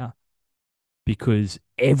here because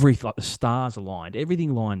like, the stars aligned,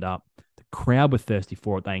 everything lined up. The crowd were thirsty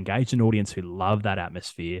for it. They engaged an audience who loved that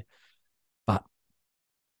atmosphere. But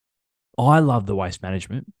I love the waste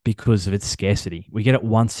management because of its scarcity. We get it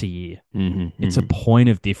once a year. It's a point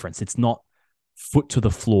of difference. It's not foot to the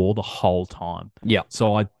floor the whole time. Yeah.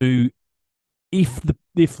 So I do, if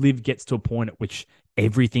LIV gets to a point at which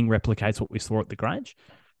everything replicates what we saw at the Grange,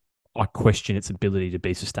 I question its ability to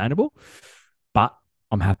be sustainable, but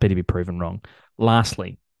I'm happy to be proven wrong.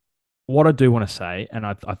 Lastly, what I do want to say, and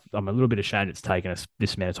I'm a little bit ashamed it's taken us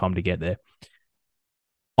this amount of time to get there.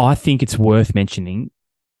 I think it's worth mentioning,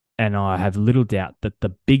 and I have little doubt that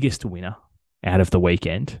the biggest winner out of the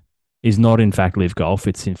weekend is not, in fact, LIV Golf.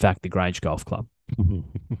 It's, in fact, the Grange Golf Club.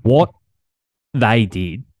 What they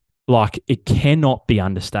did, like, it cannot be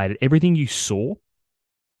understated. Everything you saw,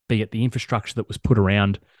 be it the infrastructure that was put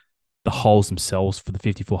around the holes themselves for the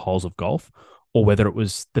 54 holes of golf, or whether it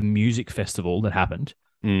was the music festival that happened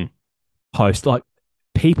post, like,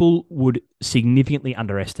 people would significantly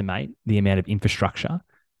underestimate the amount of infrastructure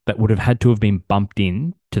that would have had to have been bumped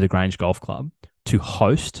in to the Grange Golf Club to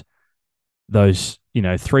host those,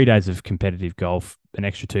 3 days of competitive golf, an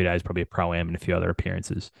extra 2 days, probably a pro-am and a few other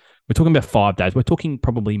appearances. We're talking about 5 days. We're talking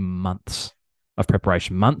probably months of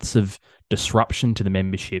preparation, months of disruption to the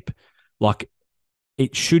membership. Like,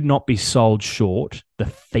 it should not be sold short, the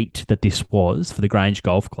feat that this was for the Grange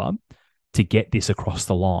Golf Club to get this across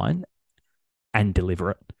the line and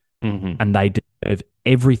deliver it. And they deserve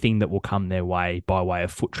everything that will come their way by way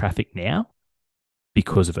of foot traffic now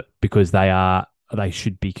because of it, because they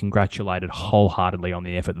should be congratulated wholeheartedly on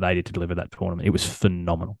the effort that they did to deliver that tournament. It was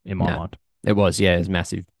phenomenal in my mind. It was, yeah, it was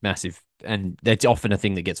massive. And that's often a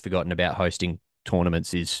thing that gets forgotten about hosting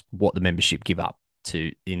tournaments is what the membership give up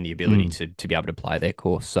to in the ability to be able to play their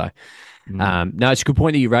course. So, no, it's a good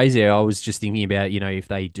point that you raised there. I was just thinking about, if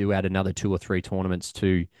they do add another 2 or 3 tournaments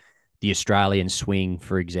to the Australian swing,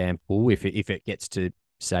 for example, if it gets to,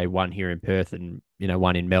 say, one here in Perth and,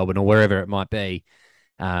 one in Melbourne or wherever it might be,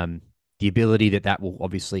 the ability that will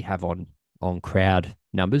obviously have on crowd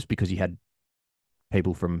numbers, because you had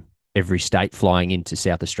people from every state flying into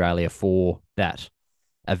South Australia for that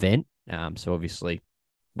event. So obviously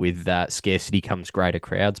with scarcity comes greater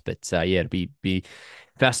crowds, but it'd be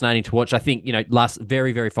fascinating to watch. I think,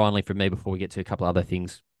 very, very finally from me before we get to a couple other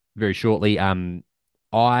things very shortly.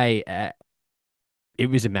 It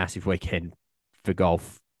was a massive weekend for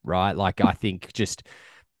golf, right? Like, I think just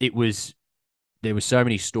there were so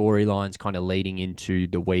many storylines kind of leading into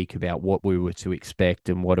the week about what we were to expect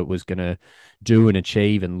and what it was going to do and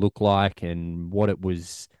achieve and look like and what it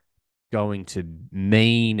was going to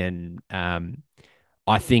mean. And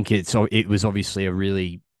I think it was obviously a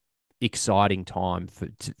really exciting time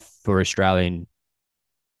for Australian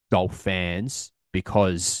golf fans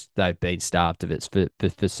because they've been starved of it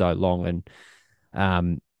for so long.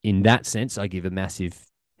 And in that sense, I give a massive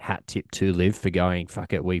hat tip to LIV for going,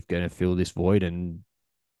 fuck it, we're going to fill this void. And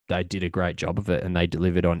they did a great job of it, and they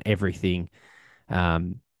delivered on everything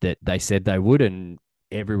that they said they would. And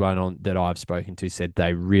everyone that I've spoken to said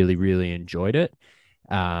they really, really enjoyed it.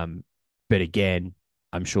 But again,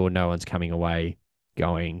 I'm sure no one's coming away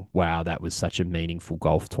going, wow, that was such a meaningful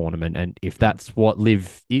golf tournament. And if that's what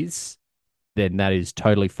LIV is, then that is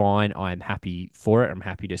totally fine. I am happy for it. I'm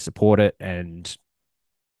happy to support it. And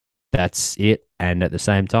that's it. And at the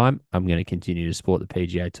same time, I'm going to continue to support the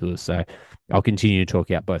PGA Tour. So I'll continue to talk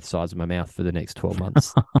out both sides of my mouth for the next 12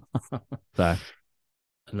 months. And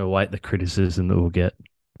await the criticism that we'll get.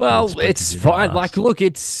 Well, it's fine. Like, look,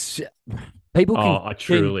 it's people can, I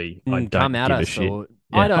don't come at give a us. shit. Or,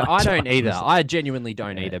 Yeah, I don't either. I genuinely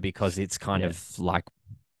don't either, because it's kind Yeah. of like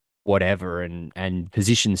whatever, and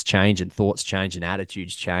positions change and thoughts change and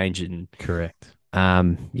attitudes change. And Correct.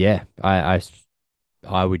 yeah, I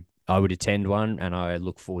would attend one, and I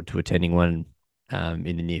look forward to attending one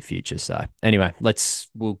in the near future. So anyway,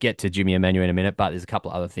 we'll get to Jimmy Emanuel in a minute, but there's a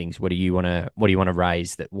couple of other things. What do you want to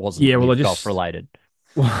raise that wasn't golf related?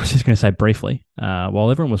 Well, I was just going to say briefly,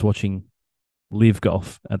 while everyone was watching LIV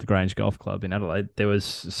Golf at the Grange Golf Club in Adelaide, there was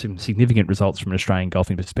some significant results from an Australian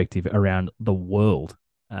golfing perspective around the world.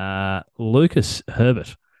 Lucas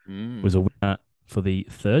Herbert was a winner for the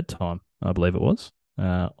third time, I believe it was,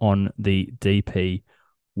 on the DP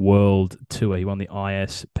World Tour. He won the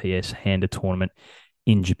ISPS Hander tournament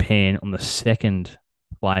in Japan on the second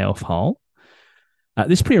playoff hole.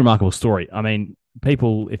 This is a pretty remarkable story. I mean,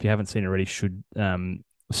 people, if you haven't seen it already, should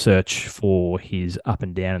search for his up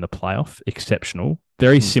and down in the playoff. Exceptional.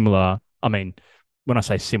 Very similar. I mean, when I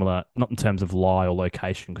say similar, not in terms of lie or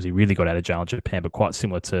location, because he really got out of jail in Japan, but quite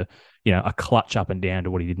similar to, a clutch up and down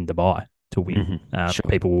to what he did in Dubai to win. Sure.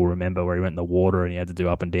 People will remember where he went in the water and he had to do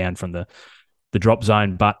up and down from the drop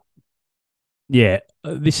zone. But yeah,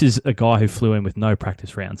 this is a guy who flew in with no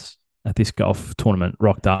practice rounds at this golf tournament,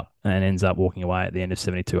 rocked up and ends up walking away at the end of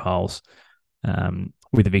 72 holes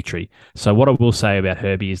with a victory. So what I will say about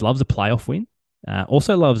Herbie is loves a playoff win.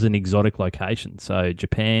 Also loves an exotic location. So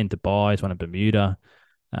Japan, Dubai, he's won in Bermuda.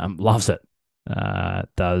 Loves it.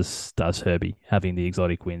 Does Herbie having the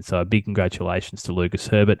exotic win. So a big congratulations to Lucas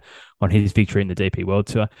Herbert on his victory in the DP World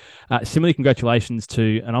Tour. Similarly, congratulations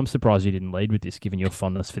to, and I'm surprised you didn't lead with this given your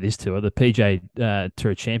fondness for this tour, the PGA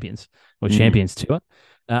Tour Champions or Champions Tour.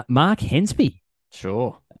 Mark Hensby.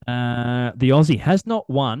 Sure. The Aussie has not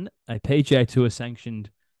won a PGA Tour sanctioned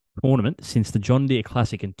tournament since the John Deere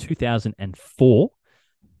Classic in 2004.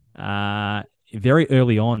 Very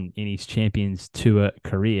early on in his Champions Tour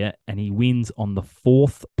career, and he wins on the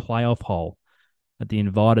fourth playoff hole at the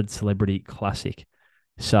Invited Celebrity Classic.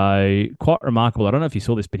 So quite remarkable. I don't know if you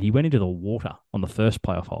saw this, but he went into the water on the first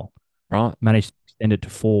playoff hole. Right. Managed to extend it to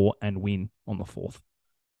 4 and win on the fourth.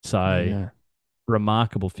 So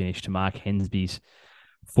remarkable finish to Mark Hensby's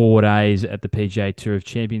 4 days at the PGA Tour of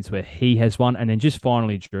Champions where he has won. And then just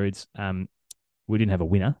finally, Drudes, we didn't have a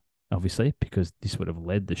winner, obviously, because this would have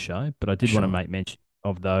led the show. But I did want to make mention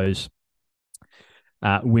of those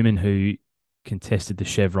women who contested the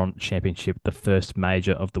Chevron Championship, the first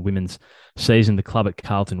major of the women's season. The club at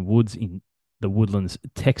Carlton Woods in the Woodlands,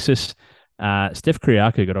 Texas. Steph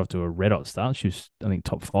Kyriakou got off to a red-hot start. She was, I think,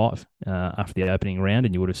 top 5 after the opening round,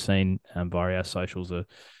 and you would have seen via our socials a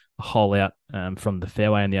hole out from the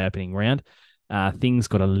fairway in the opening round. Things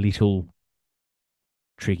got a little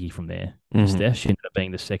tricky from there. Steph, she ended up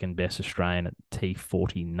being the second best Australian at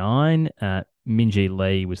T49. Minjee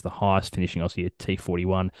Lee was the highest finishing Aussie at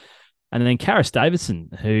T41. And then Karis Davidson,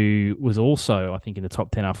 who was also, I think, in the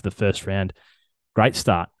top 10 after the first round. Great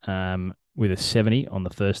start with a 70 on the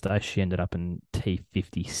first day. She ended up in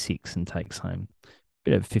T56 and takes home a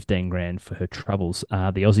bit of 15 grand for her troubles.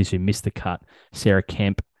 The Aussies who missed the cut, Sarah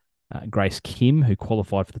Kemp, Grace Kim, who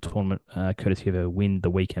qualified for the tournament courtesy of her win the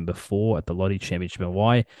weekend before at the Lottie Championship in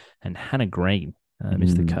Hawaii, and Hannah Green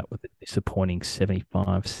missed the cut with a disappointing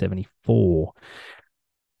 75-74.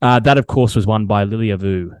 That, of course, was won by Lilia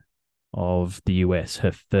Vu of the US,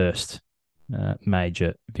 her first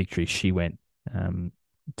major victory. She went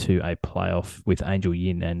to a playoff with Angel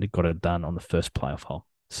Yin and got it done on the first playoff hole.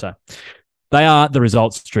 So they are the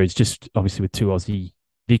results, Drudes, just obviously with 2 Aussie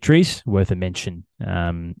victories, worth a mention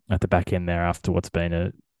at the back end there after what's been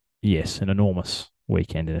an enormous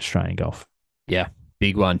weekend in Australian golf. Yeah,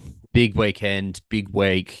 big one. Big weekend, big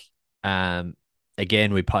week.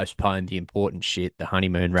 Again, we postponed the important shit, the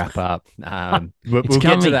honeymoon wrap up. We'll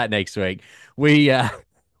get to that next week. We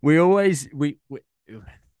always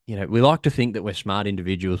like to think that we're smart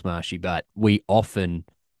individuals, Marshy, but we often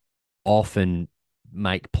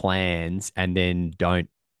make plans and then don't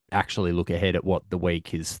actually look ahead at what the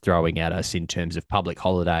week is throwing at us in terms of public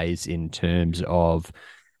holidays, in terms of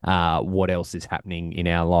what else is happening in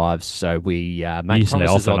our lives. So we make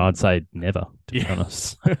promises often, I'd say never, to be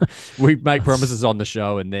honest. We make promises on the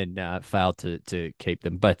show and then fail to keep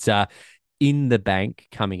them. But in the bank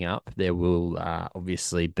coming up, there will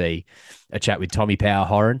obviously be a chat with Tommy Power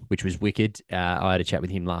Horan, which was wicked. I had a chat with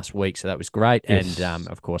him last week, so that was great. Yes. And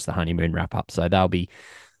of course, the honeymoon wrap up. So they'll be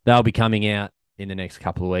coming out in the next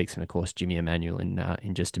couple of weeks, and of course, Jimmy Emanuel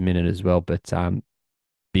in just a minute as well. But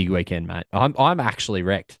big weekend, mate. I'm actually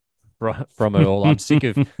wrecked from it all. I'm sick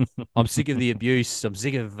of the abuse. I'm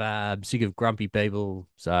sick of grumpy people.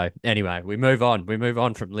 So anyway, we move on. We move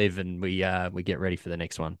on from LIV and we get ready for the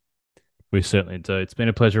next one. We certainly do. It's been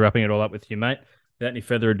a pleasure wrapping it all up with you, mate. Without any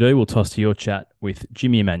further ado, we'll toss to your chat with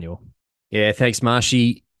Jimmy Emanuel. Yeah, thanks,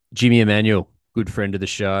 Marshy. Jimmy Emanuel, good friend of the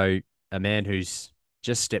show, a man who's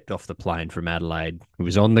just stepped off the plane from Adelaide. He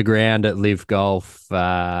was on the ground at LIV Golf.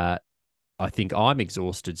 I think I'm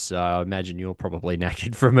exhausted, so I imagine you're probably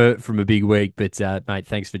knackered from a big week. But mate,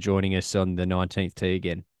 thanks for joining us on the 19th tee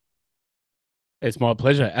again. It's my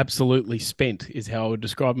pleasure. Absolutely spent is how I would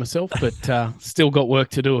describe myself, but still got work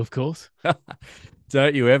to do, of course.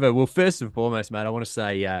 Don't you ever? Well, first and foremost, mate, I want to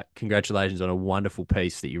say congratulations on a wonderful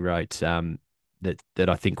piece that you wrote that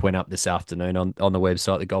I think went up this afternoon on the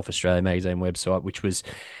website, the Golf Australia magazine website, which was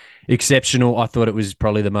exceptional. I thought it was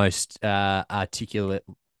probably the most articulate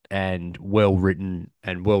and well-written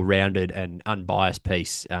and well-rounded and unbiased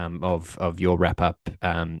piece of your wrap-up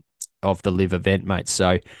of the LIV event, mate.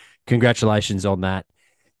 So congratulations on that.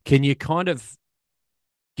 Can you kind of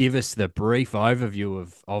give us the brief overview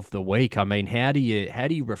of the week? I mean, how do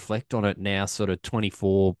you reflect on it now, sort of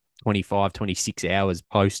 24, 25, 26 hours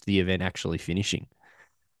post the event actually finishing?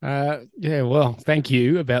 Yeah, well, thank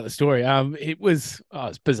you about the story.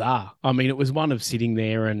 It's bizarre. I mean, it was one of sitting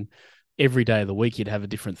there and every day of the week you'd have a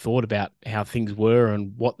different thought about how things were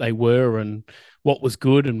and what they were and what was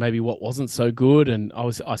good and maybe what wasn't so good. And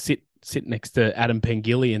I sit next to Adam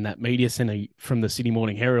Pengilly in that media centre from the Sydney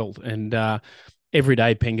Morning Herald, and every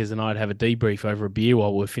day Pengas and I'd have a debrief over a beer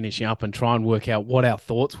while we're finishing up and try and work out what our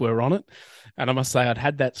thoughts were on it. And I must say I'd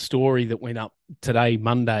had that story that went up today,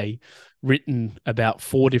 Monday, written about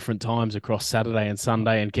 4 different times across Saturday and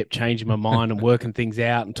Sunday, and kept changing my mind and working things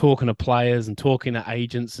out and talking to players and talking to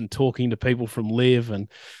agents and talking to people from LIV. And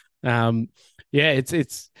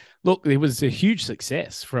look, it was a huge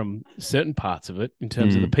success from certain parts of it in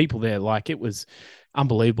terms of the people there. Like, it was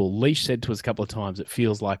unbelievable. Leash said to us a couple of times, it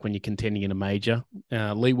feels like when you're contending in a major.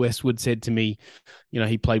 Lee Westwood said to me,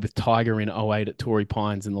 he played with Tiger in 2008 at Torrey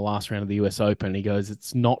Pines in the last round of the US Open. He goes,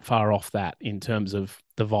 it's not far off that in terms of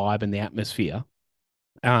the vibe and the atmosphere.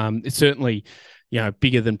 It's certainly,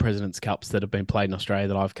 bigger than President's Cups that have been played in Australia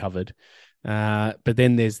that I've covered. But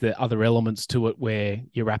then there's the other elements to it where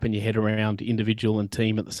you're wrapping your head around individual and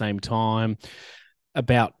team at the same time,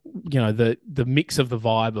 about, the mix of the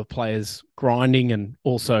vibe of players grinding and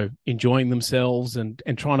also enjoying themselves and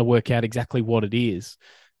trying to work out exactly what it is.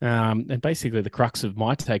 And basically the crux of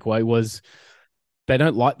my takeaway was they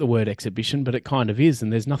don't like the word exhibition, but it kind of is.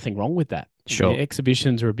 And there's nothing wrong with that. Sure.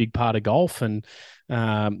 Exhibitions are a big part of golf. And,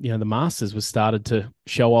 the Masters was started to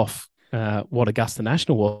show off what Augusta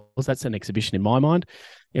National was. That's an exhibition in my mind.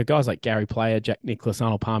 Guys like Gary Player, Jack Nicklaus,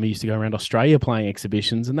 Arnold Palmer used to go around Australia playing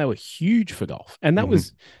exhibitions, and they were huge for golf. And that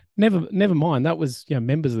was never mind. That was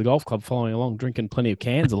members of the golf club following along, drinking plenty of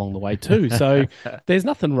cans along the way too. So there's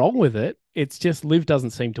nothing wrong with it. It's just LIV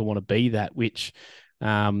doesn't seem to want to be that, which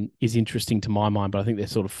is interesting to my mind. But I think they're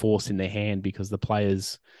sort of forcing their hand because the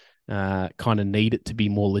players kind of need it to be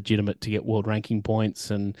more legitimate to get world ranking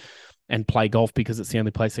points and play golf, because it's the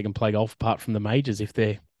only place they can play golf apart from the majors if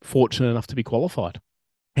they're fortunate enough to be qualified.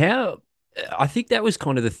 I think that was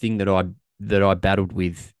kind of the thing that I battled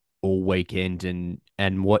with all weekend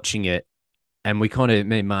and watching it, and me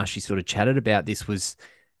and Marshy sort of chatted about this,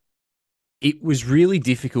 it was really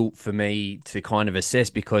difficult for me to kind of assess,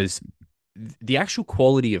 because the actual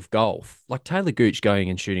quality of golf, like Taylor Gooch going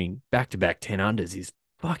and shooting back-to-back 10 unders, is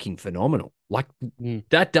fucking phenomenal. Like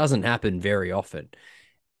that doesn't happen very often.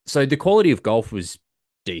 So the quality of golf was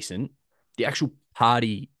decent. The actual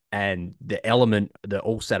party and the element that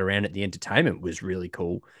all sat around at the entertainment was really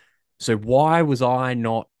cool. So why was I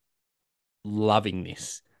not loving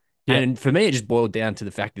this? Yeah. And for me, it just boiled down to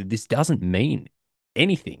the fact that this doesn't mean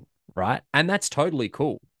anything, right? And that's totally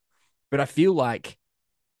cool. But I feel like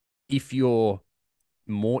if you're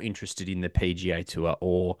more interested in the PGA Tour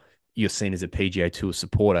or you're seen as a PGA Tour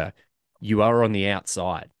supporter, you are on the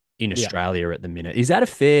outside in Australia at the minute. Is that a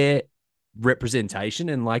fair representation?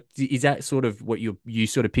 And like, is that sort of what you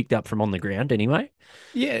sort of picked up from on the ground anyway?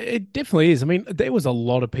 Yeah, it definitely is. I mean, there was a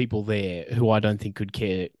lot of people there who I don't think could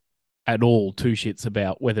care at all two shits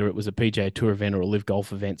about whether it was a PGA Tour event or a LIV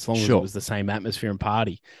Golf event, as long as it was the same atmosphere and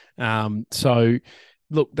party. So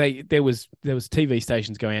look, there was TV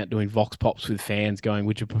stations going out doing vox pops with fans going,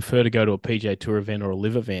 would you prefer to go to a PGA Tour event or a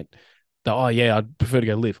LIV event? Oh yeah, I'd prefer to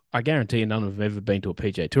go LIV. I guarantee you none of them have ever been to a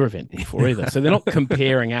PGA Tour event before either. So they're not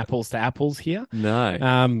comparing apples to apples here.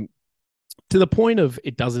 No. To the point of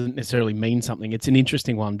it doesn't necessarily mean something. It's an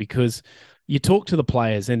interesting one because you talk to the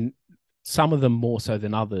players and some of them more so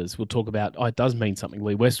than others will talk about, it does mean something.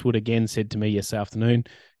 Lee Westwood again said to me yesterday afternoon,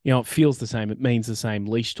 it feels the same. It means the same.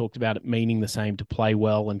 Leash talked about it meaning the same, to play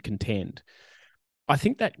well and contend. I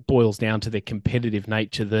think that boils down to their competitive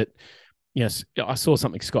nature that, I saw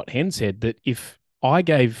something Scott Henn said that if I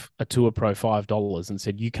gave a tour pro $5 and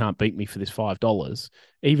said, you can't beat me for this $5,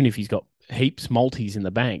 even if he's got heaps multis in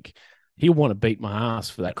the bank, he'll want to beat my ass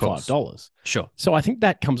for that $5. Sure. So I think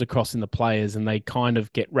that comes across in the players and they kind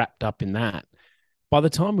of get wrapped up in that. By the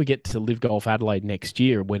time we get to LIV Golf Adelaide next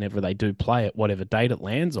year, whenever they do play it, whatever date it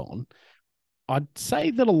lands on, I'd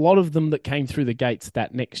say that a lot of them that came through the gates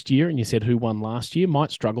that next year, and you said who won last year,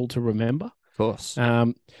 might struggle to remember. Of course.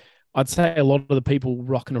 I'd say a lot of the people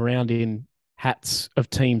rocking around in hats of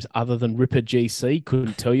teams other than Ripper GC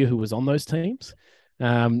couldn't tell you who was on those teams.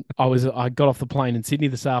 I got off the plane in Sydney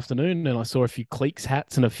this afternoon and I saw a few Cleeks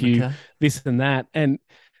hats and a few this and that. And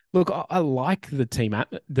look, I like the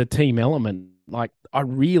team element. Like I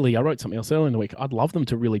wrote something else earlier in the week. I'd love them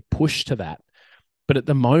to really push to that, but at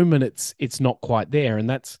the moment it's not quite there. And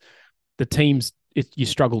that's the teams. You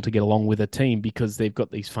struggle to get along with a team because they've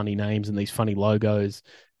got these funny names and these funny logos,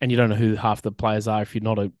 and you don't know who half the players are if you're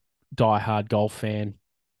not a diehard golf fan.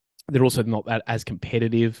 They're also not that as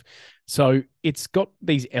competitive. So it's got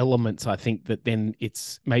these elements, I think, that then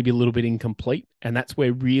it's maybe a little bit incomplete. And that's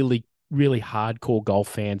where really, really hardcore golf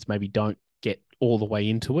fans maybe don't get all the way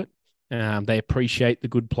into it. They appreciate the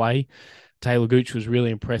good play. Taylor Gooch was really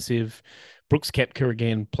impressive. Brooks Koepka,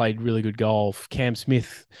 again, played really good golf. Cam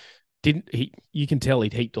Smith you can tell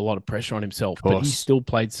he'd heaped a lot of pressure on himself, but he still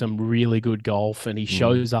played some really good golf and he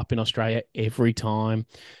shows up in Australia every time.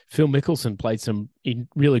 Phil Mickelson played some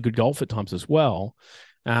really good golf at times as well.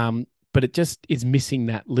 But it just is missing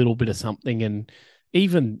that little bit of something. And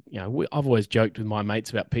even, I've always joked with my mates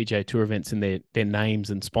about PGA Tour events and their names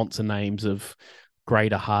and sponsor names of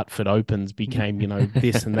Greater Hartford Opens became,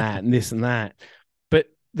 this and that and this and that. But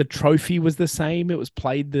the trophy was the same. It was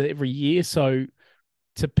played every year. So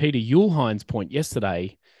to Peter Uhlhein's point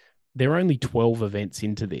yesterday, there are only 12 events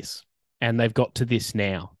into this and they've got to this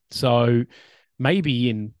now. So maybe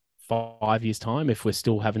in 5 years' time, if we're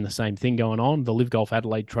still having the same thing going on, the LIV Golf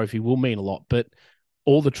Adelaide trophy will mean a lot, but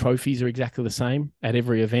all the trophies are exactly the same at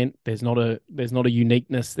every event. There's not a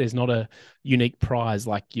uniqueness. There's not a unique prize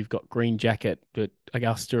like you've got Green Jacket at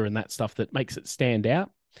Augusta and that stuff that makes it stand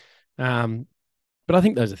out. But I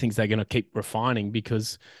think those are things they're going to keep refining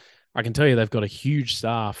because I can tell you they've got a huge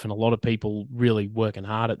staff and a lot of people really working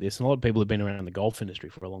hard at this. And a lot of people have been around the golf industry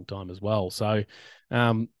for a long time as well. So,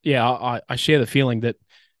 I share the feeling that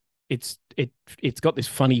it's got this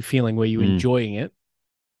funny feeling where you're enjoying it,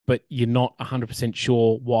 but you're not 100%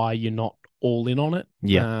 sure why you're not all in on it.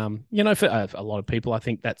 Yeah. For a lot of people, I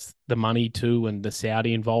think that's the money too and the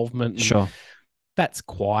Saudi involvement. Sure. That's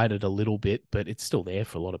quieted a little bit, but it's still there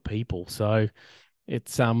for a lot of people. So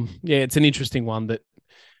it's it's an interesting one that,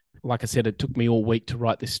 like I said, it took me all week to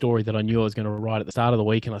write this story that I knew I was going to write at the start of the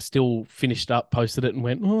week, and I still finished up, posted it, and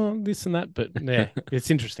went, oh, this and that. But yeah,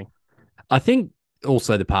 it's interesting. I think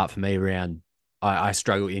also the part for me around I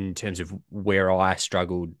struggle in terms of where I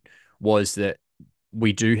struggled was that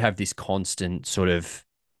we do have this constant sort of,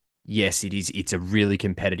 yes, it's a really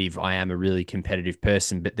competitive, I am a really competitive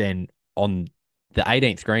person, but then on the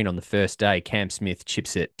 18th green on the first day, Cam Smith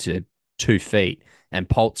chips it to 2 feet and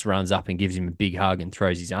Poltz runs up and gives him a big hug and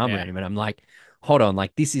throws his arm around him. And I'm like, hold on,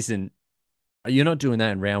 like this isn't, you're not doing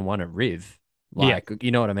that in round one at Riv. Like, you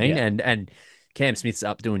know what I mean? Yeah. And Cam Smith's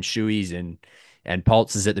up doing shoeies and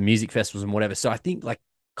Poltz is at the music festivals and whatever. So I think like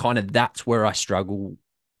kind of that's where I struggle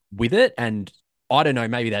with it. And I don't know,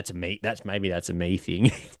 maybe that's a me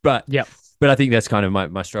thing, but Yep. but I think that's kind of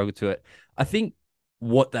my struggle to it. I think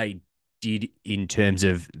what they did in terms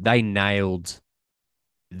of they nailed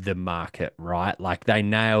the market, right? Like they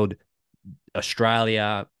nailed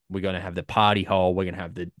Australia. We're going to have the party hole. We're going to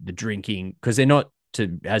have the drinking, because they're not,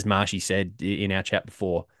 to, as Marshy said in our chat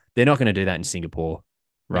before, they're not going to do that in Singapore,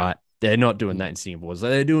 right? They're not doing that in Singapore. So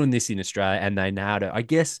they're doing this in Australia, and they nailed it. I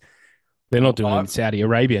guess They're not doing it in Saudi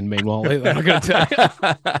Arabia, meanwhile. They're not going to tell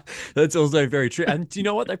you. That's also very true. And do you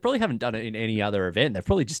know what? They probably haven't done it in any other event. They've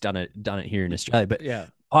probably just done it here in Australia. But Yeah.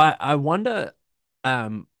 I wonder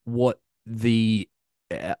what the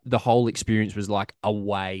whole experience was like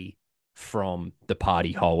away from the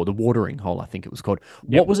party hole, or the watering hole, I think it was called.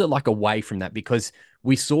 What was it like away from that? Because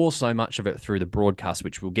we saw so much of it through the broadcast,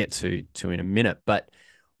 which we'll get to in a minute. But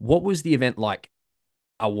what was the event like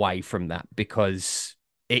away from that? Because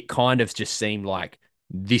it kind of just seemed like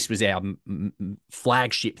this was our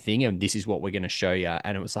flagship thing, and this is what we're going to show you.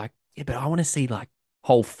 And it was like, yeah, but I want to see like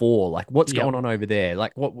hole 4, like what's going on over there?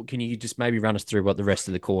 Like, what can you just maybe run us through what the rest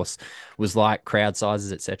of the course was like, crowd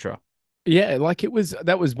sizes, etc.? Yeah, like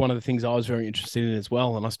that was one of the things I was very interested in as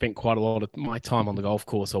well. And I spent quite a lot of my time on the golf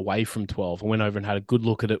course away from 12. I went over and had a good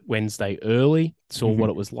look at it Wednesday early, saw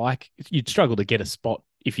what it was like. You'd struggle to get a spot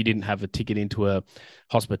if you didn't have a ticket into a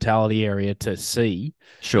hospitality area to see.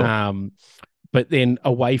 Sure. But then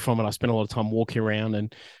away from it, I spent a lot of time walking around,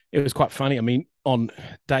 and it was quite funny. I mean, on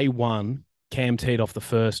day 1, Cam teed off the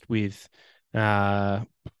first with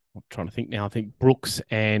I'm trying to think now. I think Brooks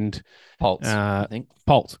and Pulse. I think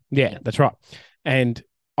Pulse. Yeah, that's right. And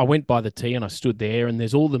I went by the tee and I stood there, and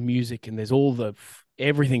there's all the music and there's all the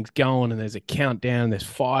everything's going, and there's a countdown, there's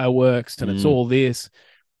fireworks, and it's all this.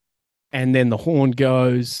 And then the horn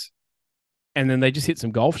goes, and then they just hit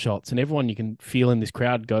some golf shots, and everyone you can feel in this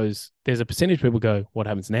crowd goes, there's a percentage of people go, what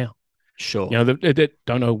happens now? Sure. You know, they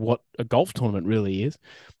don't know what a golf tournament really is.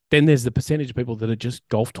 Then there's the percentage of people that are just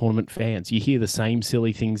golf tournament fans. You hear the same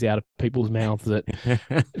silly things out of people's mouths that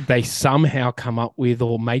they somehow come up with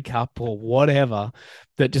or make up or whatever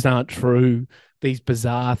that just aren't true. These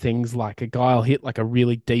bizarre things, like a guy will hit like a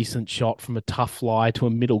really decent shot from a tough lie to a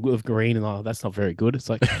middle of green, and oh, that's not very good. It's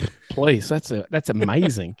like, please, that's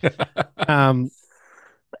amazing.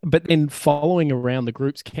 But then following around the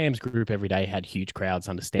groups, Cam's group every day had huge crowds,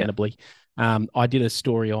 understandably. I did a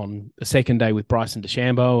story on the second day with Bryson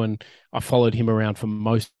DeChambeau, and I followed him around for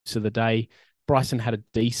most of the day. Bryson had a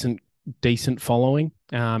decent following,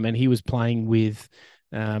 and he was playing with,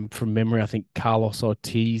 from memory, I think Carlos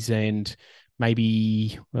Ortiz and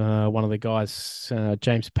maybe one of the guys,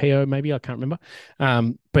 James Pio, maybe, I can't remember.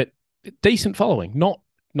 But decent following,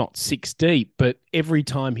 not 6 deep, but every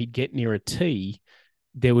time he'd get near a tee,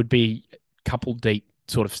 there would be a couple deep,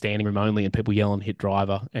 sort of standing room only, and people yelling hit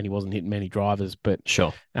driver, and he wasn't hitting many drivers. But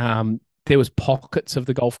sure, there was pockets of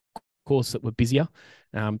the golf course that were busier,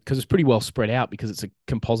 because it's pretty well spread out, because it's a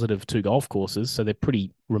composite of 2 golf courses, so they're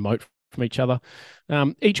pretty remote from each other.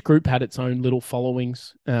 Each group had its own little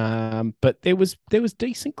followings, but there was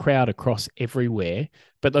decent crowd across everywhere.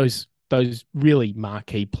 But those really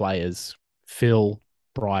marquee players, Phil,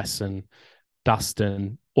 Bryson,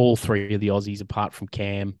 Dustin, all 3 of the Aussies apart from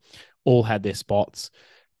Cam, all had their spots.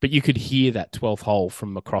 But you could hear that 12th hole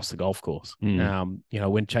from across the golf course. You know,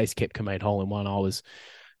 when Chase Koepka made hole in one, I was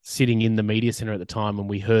sitting in the media center at the time, and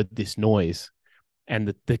we heard this noise,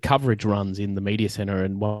 and the coverage runs in the media center,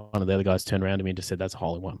 and one of the other guys turned around to me and just said, "That's a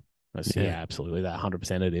hole in one." I said, "Yeah, absolutely, that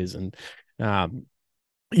 100% it is." And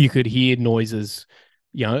you could hear noises,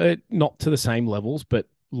 you know, not to the same levels, but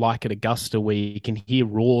like at Augusta, where you can hear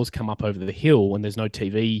roars come up over the hill and there's no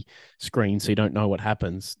TV screen, so you don't know what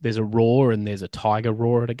happens. There's a roar and there's a tiger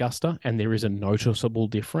roar at Augusta, and there is a noticeable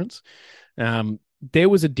difference. There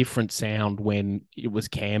was a different sound when it was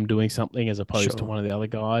Cam doing something as opposed to one of the other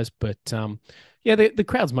guys. But yeah, the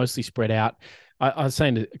crowd's mostly spread out. I was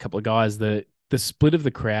saying to a couple of guys that the split of the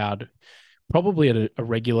crowd, probably at a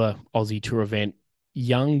regular Aussie Tour event,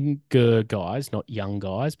 younger guys, not young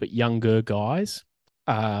guys, but younger guys,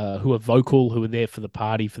 who are vocal, who are there for the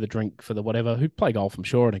party, for the drink, for the whatever, who play golf, I'm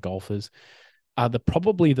sure, and are golfers, are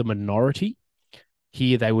probably the minority.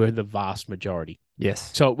 Here, they were the vast majority.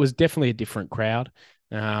 Yes. So it was definitely a different crowd.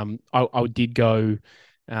 I did go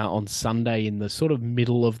on Sunday in the sort of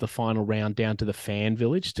middle of the final round down to the fan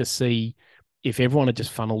village to see if everyone had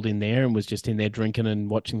just funneled in there and was just in there drinking and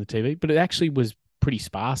watching the TV. But it actually was pretty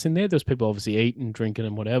sparse in there. There's people obviously eating, drinking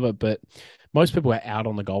and whatever, but most people were out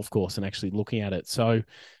on the golf course and actually looking at it. So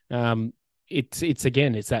it's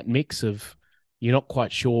that mix of, you're not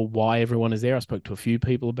quite sure why everyone is there. I spoke to a few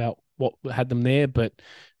people about what had them there, but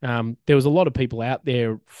there was a lot of people out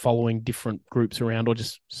there following different groups around or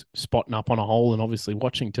just spotting up on a hole and obviously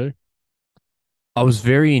watching too. I was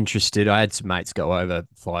very interested. I had some mates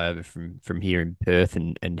fly over from here in Perth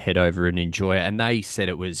and head over and enjoy it. And they said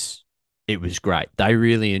it was great. They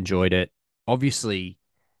really enjoyed it. Obviously,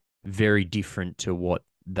 very different to what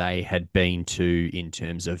they had been to in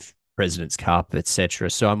terms of President's Cup, etc.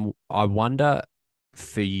 So I wonder,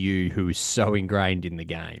 for you who is so ingrained in the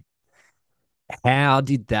game, how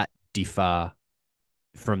did that differ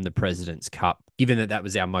from the President's Cup, given that that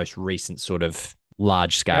was our most recent sort of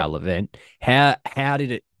large scale event? How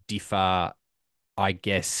did it differ, I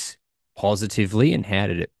guess, positively, and how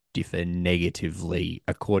did it differ negatively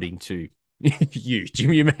according to you,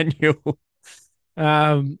 Jimmy Emanuel?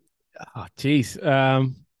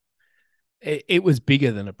 It was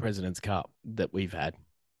bigger than a President's Cup that we've had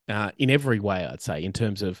in every way, I'd say, in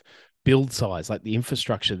terms of build size. Like the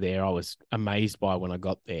infrastructure there, I was amazed by when I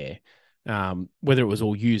got there. Whether it was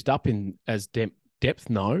all used up in as depth,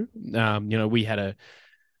 no. We had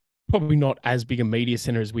probably not as big a media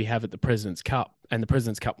center as we have at the President's Cup, and the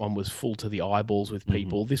President's Cup one was full to the eyeballs with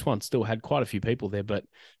people. This one still had quite a few people there, but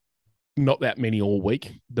not that many all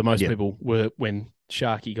week. The most people were when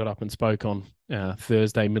Sharky got up and spoke on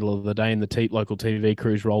Thursday, middle of the day, and the local TV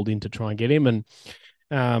crews rolled in to try and get him.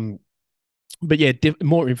 And but yeah,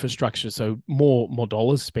 more infrastructure, so more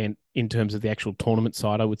dollars spent in terms of the actual tournament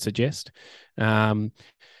side, I would suggest. And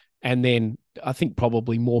then I think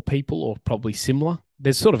probably more people, or probably similar.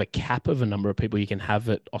 There's sort of a cap of a number of people you can have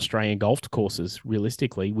at Australian golf courses,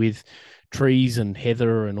 realistically, with trees and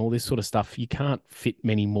heather and all this sort of stuff. You can't fit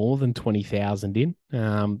many more than 20,000 in.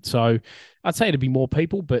 So I'd say it'd be more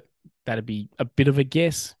people, but that'd be a bit of a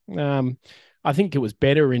guess. I think it was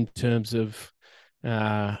better in terms of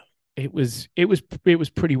it was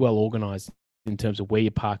pretty well organized in terms of where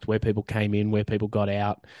you parked, where people came in, where people got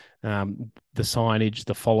out, the signage,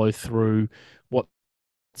 the follow through, what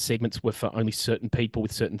segments were for only certain people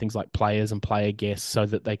with certain things like players and player guests so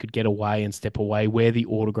that they could get away and step away, where the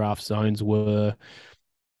autograph zones were.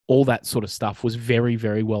 All that sort of stuff was very,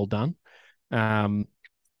 very well done.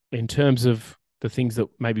 In terms of the things that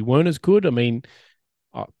maybe weren't as good, I mean,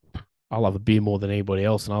 I love a beer more than anybody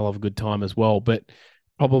else, and I love a good time as well, but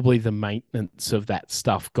probably the maintenance of that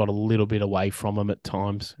stuff got a little bit away from them at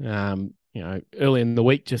times. Early in the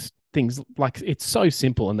week, just things like, it's so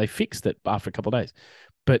simple, and they fixed it after a couple of days,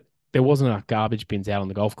 but there wasn't enough garbage bins out on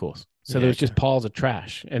the golf course. So there was just piles of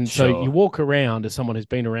trash. And so you walk around as someone who's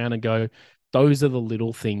been around and go, those are the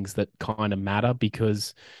little things that kind of matter,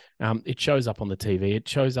 because it shows up on the TV. It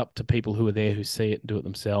shows up to people who are there, who see it and do it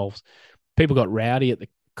themselves. People got rowdy at the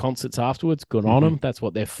concerts afterwards. Good on them. That's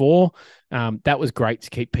what they're for. That was great to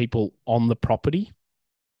keep people on the property.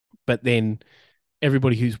 But then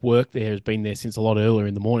everybody who's worked there has been there since a lot earlier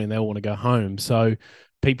in the morning. They all want to go home. So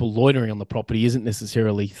people loitering on the property isn't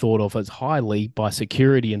necessarily thought of as highly by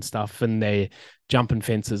security and stuff, and they're jumping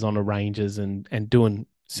fences on the ranges and doing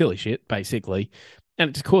silly shit, basically. And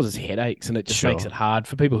it just causes headaches, and it just makes it hard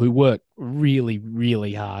for people who work really,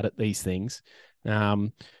 really hard at these things.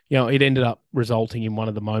 It ended up resulting in one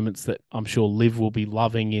of the moments that I'm sure Liv will be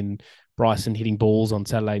loving, in Bryson hitting balls on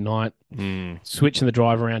Saturday night, switching the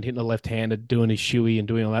drive around, hitting the left-handed, doing his shoey and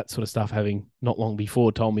doing all that sort of stuff, having not long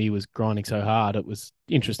before told me he was grinding so hard. It was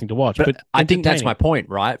interesting to watch. But I think that's my point,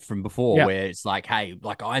 right, from before, where it's like, hey,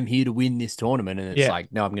 like, I'm here to win this tournament, and it's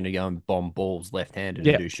like, no, I'm going to go and bomb balls left-handed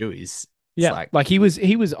and do shoeys. Like he was.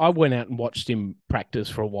 I went out and watched him practice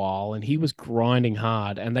for a while, and he was grinding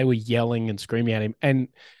hard, and they were yelling and screaming at him, and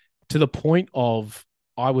to the point of,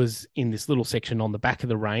 I was in this little section on the back of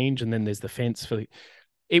the range, and then there's the fence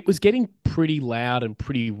it was getting pretty loud and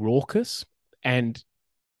pretty raucous, and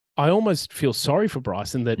I almost feel sorry for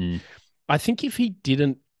Bryson that I think if he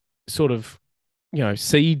didn't sort of,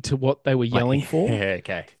 cede to what they were yelling for,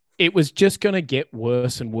 it was just going to get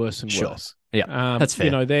worse and worse and worse. Yeah, that's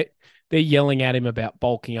fair. They're yelling at him about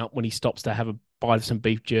bulking up when he stops to have a bite of some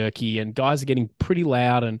beef jerky, and guys are getting pretty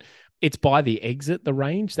loud, and it's by the exit, the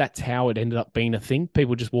range. That's how it ended up being a thing.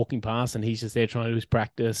 People just walking past, and he's just there trying to do his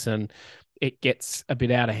practice, and it gets a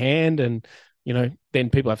bit out of hand, and, then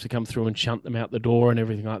people have to come through and shunt them out the door and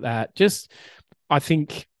everything like that. I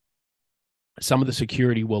think some of the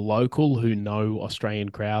security were local, who know Australian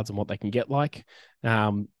crowds and what they can get like.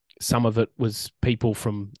 Some of it was people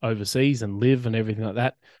from overseas and LIV and everything like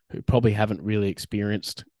that, who probably haven't really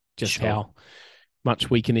experienced just how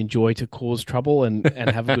much we can enjoy to cause trouble and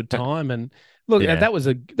have a good time. And look, that was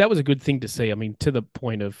a good thing to see. I mean, to the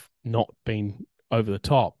point of not being over the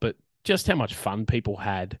top, but just how much fun people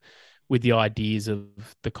had with the ideas of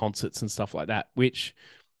the concerts and stuff like that, which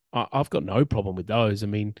I've got no problem with those. I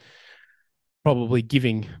mean, probably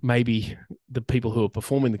giving maybe the people who are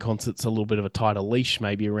performing the concerts a little bit of a tighter leash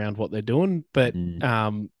maybe around what they're doing. But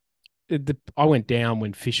I went down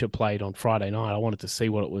when Fisher played on Friday night. I wanted to see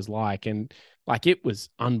what it was like. And like, it was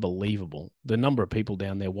unbelievable. The number of people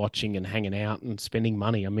down there watching and hanging out and spending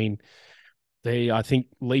money. I mean, I think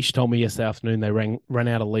Leash told me yesterday afternoon they ran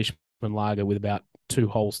out of Leishman Lager with about 2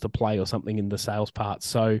 holes to play or something in the sales part.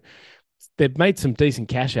 So they've made some decent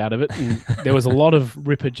cash out of it. And there was a lot of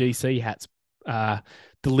Ripper GC hats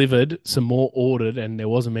delivered, some more ordered, and there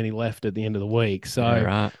wasn't many left at the end of the week. So,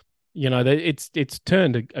 right. It's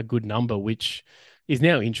turned a good number, which is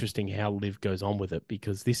now interesting how LIV goes on with it,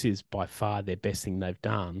 because this is by far their best thing they've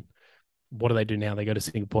done. What do they do now? They go to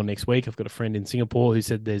Singapore next week. I've got a friend in Singapore who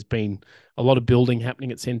said there's been a lot of building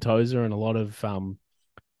happening at Sentosa and a lot of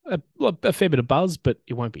a fair bit of buzz, but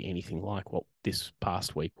it won't be anything like what this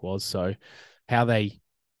past week was. So how they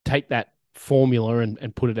take that formula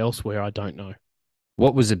and put it elsewhere, I don't know.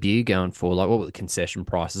 What was a beer going for? Like, what were the concession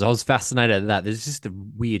prices? I was fascinated at that. There's just the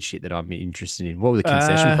weird shit that I'm interested in. What were the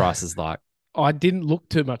concession prices like? I didn't look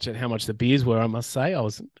too much at how much the beers were, I must say. I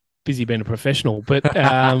was busy being a professional. But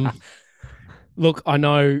look, I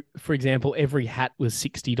know, for example, every hat was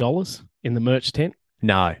 $60 in the merch tent.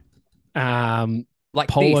 No. Like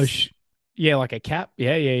polo, yeah, like a cap.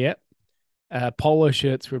 Yeah. Polo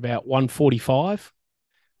shirts were about $145.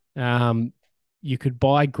 You could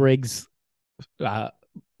buy Greg's,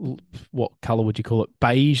 what color would you call it?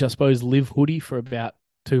 Beige, I suppose, LIV hoodie for about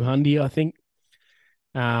 $200, I think.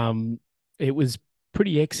 It was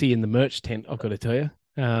pretty exy in the merch tent, I've got to tell you.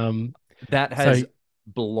 That has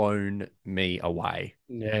blown me away.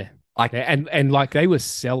 Yeah. And like they were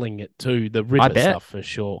selling it too, the Ripper stuff for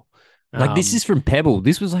sure. Like, this is from Pebble.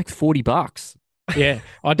 This was like $40. Yeah.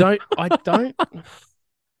 I don't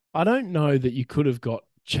know that you could have got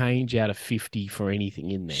change out of 50 for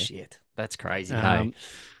anything in there. Shit. That's crazy.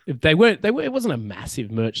 It wasn't a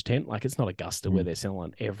massive merch tent. Like, it's not Augusta where they're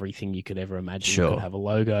selling everything you could ever imagine. Sure. Could have a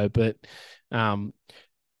logo, but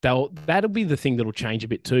that'll be the thing that'll change a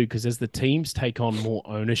bit too, because as the teams take on more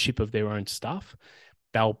ownership of their own stuff,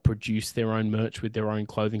 they'll produce their own merch with their own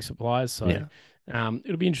clothing suppliers. So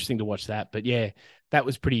it'll be interesting to watch that. But yeah, that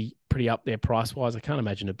was pretty up there price wise. I can't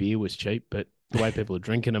imagine a beer was cheap, but the way people are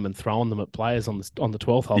drinking them and throwing them at players on the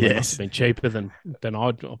 12th hole, they must have been cheaper than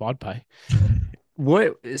I'd pay.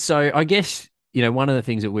 So I guess, one of the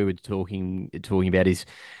things that we were talking about is,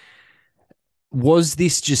 was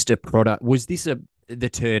this just a product? Was this the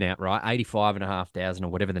turnout, right? 85,500 or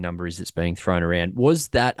whatever the number is that's being thrown around. Was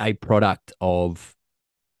that a product of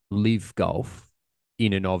LIV Golf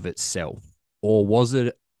in and of itself? Or was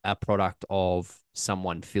it a product of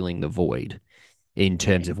someone filling the void in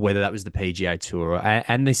terms of whether that was the PGA Tour?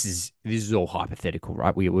 And this is all hypothetical,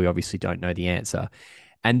 right? We obviously don't know the answer.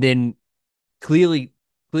 And then clearly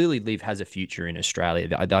LIV has a future in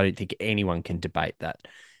Australia. I don't think anyone can debate that.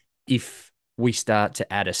 If we start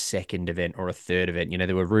to add a second event or a third event,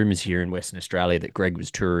 there were rumors here in Western Australia that Greg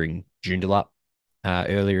was touring Joondalup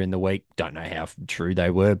earlier in the week. Don't know how true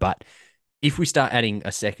they were, but if we start adding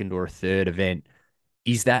a second or a third event,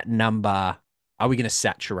 is that number, are we going to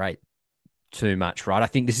saturate too much, right? I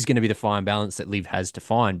think this is going to be the fine balance that LIV has to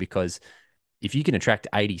find, because if you can attract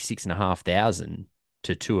 86,500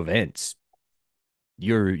 to 2 events,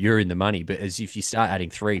 you're in the money. But as if you start adding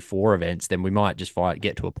 3-4 events, then we might just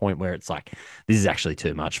get to a point where it's like, this is actually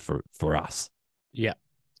too much for us. Yeah.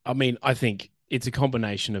 I mean, I think it's a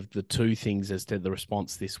combination of the two things as to the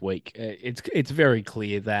response this week. It's very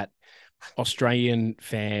clear that Australian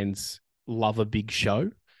fans love a big show.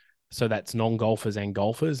 So that's non-golfers and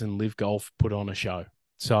golfers, and LIV Golf put on a show.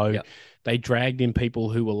 So they dragged in people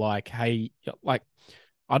who were like, hey, like,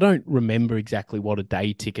 I don't remember exactly what a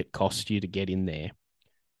day ticket cost you to get in there,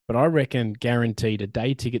 but I reckon guaranteed a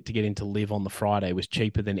day ticket to get into LIV on the Friday was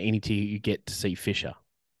cheaper than any ticket you get to see Fisher.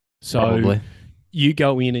 So probably. You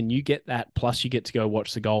go in and you get that, plus you get to go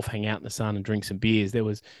watch the golf, hang out in the sun and drink some beers. There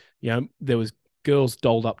was girls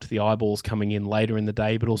dolled up to the eyeballs coming in later in the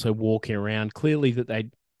day, but also walking around, clearly that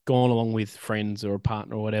they'd gone along with friends or a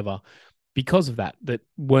partner or whatever. Because of that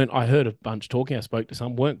weren't, I heard a bunch talking, I spoke to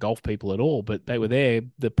some, weren't golf people at all, but they were there.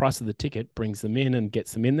 The price of the ticket brings them in and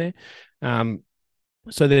gets them in there.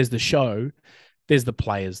 So there's the show. There's the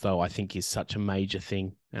players, though, I think is such a major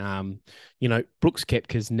thing. Brooks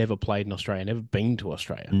Koepka's never played in Australia, never been to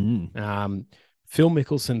Australia. Phil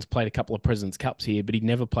Mickelson's played a couple of President's Cups here, but he'd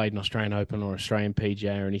never played an Australian Open or Australian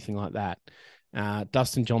PGA or anything like that.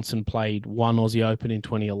 Dustin Johnson played one Aussie Open in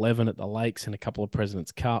 2011 at the Lakes and a couple of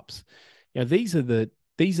President's Cups. These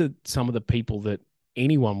are some of the people that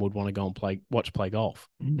anyone would want to go and play golf.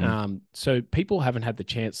 So people haven't had the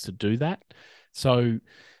chance to do that. So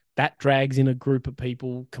that drags in a group of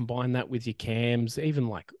people. Combine that with your cams, even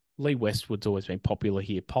like Lee Westwood's always been popular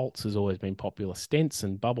here. Pulse has always been popular.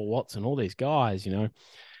 Stenson, Bubba Watts, and all these guys,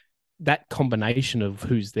 that combination of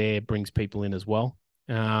who's there brings people in as well.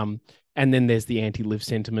 And then there's the anti-LIV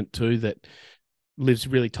sentiment too, that LIV's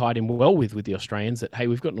really tied in well with the Australians, that, hey,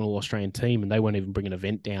 we've got an all-Australian team and they won't even bring an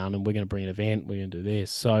event down, and we're going to bring an event, we're going to do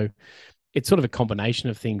this. So it's sort of a combination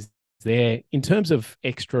of things there. In terms of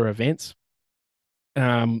extra events,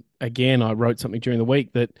 again, I wrote something during the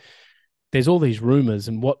week that there's all these rumors,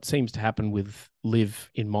 and what seems to happen with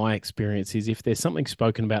LIV, in my experience, is if there's something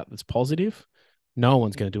spoken about that's positive, no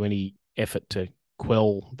one's going to do any effort to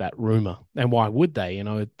quell that rumor. And why would they?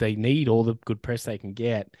 They need all the good press they can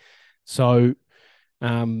get. So,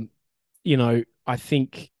 I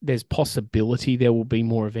think there's possibility there will be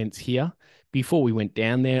more events here. Before we went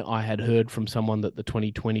down there, I had heard from someone that the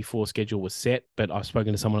 2024 schedule was set, but I've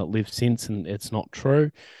spoken to someone at LIV since, and it's not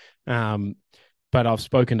true. But I've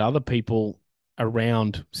spoken to other people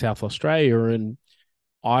around South Australia, and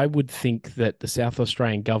I would think that the South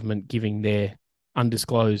Australian government giving their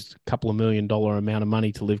undisclosed couple of $1 million amount of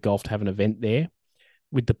money to LIV Golf to have an event there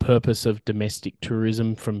with the purpose of domestic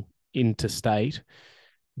tourism from interstate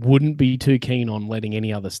wouldn't be too keen on letting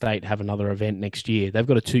any other state have another event next year. They've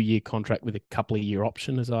got a 2-year contract with a couple of year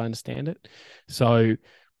option, as I understand it. So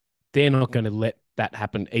they're not going to let that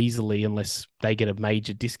happen easily unless they get a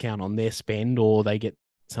major discount on their spend or they get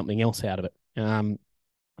something else out of it.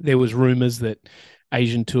 There was rumors that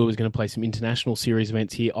Asian Tour was going to play some international series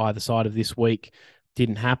events here either side of this week.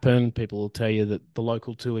 Didn't happen. People will tell you that the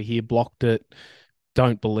local tour here blocked it.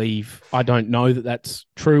 I don't know that that's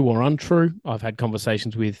true or untrue. I've had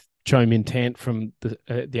conversations with Cho Min Tant from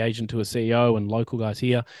the Asian Tour CEO and local guys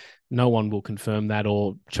here. No one will confirm that,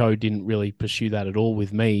 or Cho didn't really pursue that at all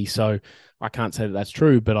with me. So I can't say that that's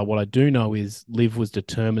true. But what I do know is LIV was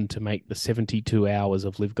determined to make the 72 hours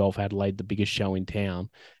of LIV Golf Adelaide the biggest show in town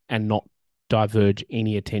and not diverge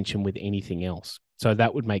any attention with anything else. So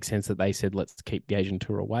that would make sense that they said, let's keep the Asian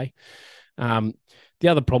Tour away. The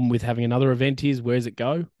other problem with having another event is, where does it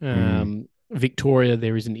go? Victoria,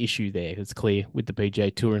 there is an issue there. It's clear with the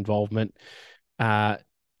PGA Tour involvement.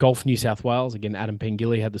 Golf New South Wales, again, Adam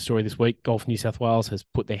Pengilly had the story this week. Golf New South Wales has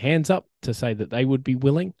put their hands up to say that they would be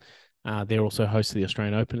willing. They're also host of the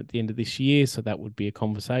Australian Open at the end of this year, so that would be a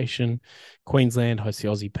conversation. Queensland hosts the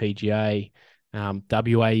Aussie PGA.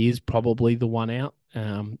 WA is probably the one out,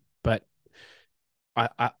 but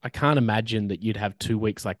I can't imagine that you'd have 2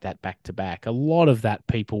 weeks like that back to back. A lot of that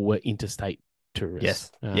people were interstate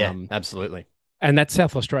tourists. Yes, absolutely. And that's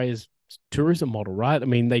South Australia's tourism model, right? I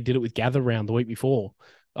mean, they did it with Gather Round the week before.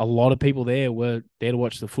 A lot of people there were there to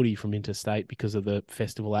watch the footy from interstate because of the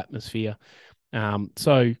festival atmosphere.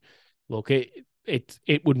 So, look,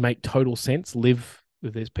 it would make total sense. LIV,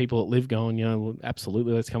 if there's people at LIV going,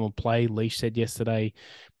 absolutely, let's come and play. Leash said yesterday,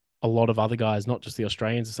 a lot of other guys, not just the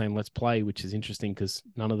Australians, are saying let's play, which is interesting because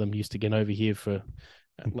none of them used to get over here for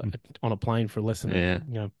on a plane for less than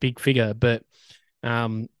a big figure. But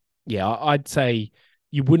I'd say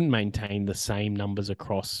you wouldn't maintain the same numbers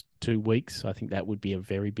across 2 weeks. I think that would be a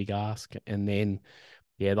very big ask. And then,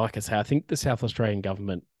 like I say, I think the South Australian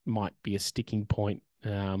government might be a sticking point.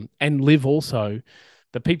 And LIV also,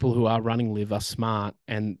 the people who are running LIV are smart.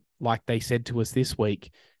 And like they said to us this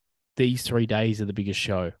week, these 3 days are the biggest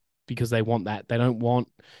show because they want that. They don't want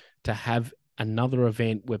to have another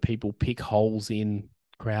event where people pick holes in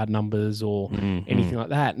crowd numbers or anything like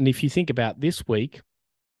that. And if you think about this week,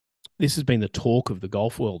 this has been the talk of the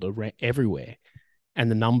golf world everywhere, and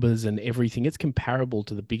the numbers and everything. It's comparable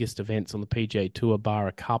to the biggest events on the PGA Tour, bar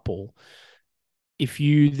a couple. If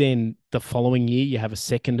you then, the following year, you have a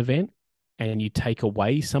second event and you take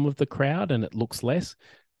away some of the crowd and it looks less,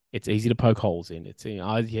 it's easy to poke holes in. It's,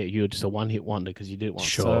 you're just a one-hit wonder because you did it once.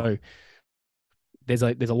 Sure. So there's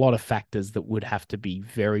a lot of factors that would have to be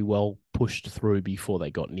very well pushed through before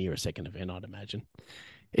they got near a second event, I'd imagine.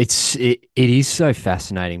 It is so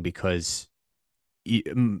fascinating because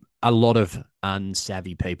a lot of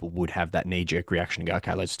unsavvy people would have that knee-jerk reaction and go,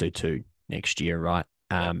 okay, let's do 2 next year, right?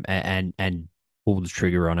 And pull the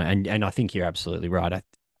trigger on it. And I think you're absolutely right.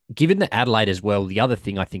 Given that Adelaide as well, the other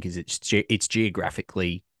thing I think is it's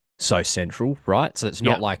geographically so central, right? So it's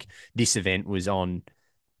not like this event was on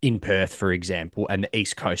in Perth, for example, and the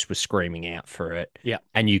East Coast was screaming out for it. Yeah.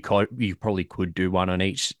 And you probably could do one on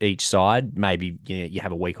each side. Maybe you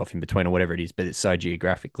have a week off in between or whatever it is, but it's so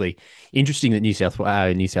geographically interesting that New South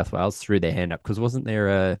Wales threw their hand up, because wasn't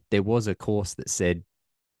there was a course that said,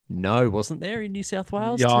 No, wasn't there in New South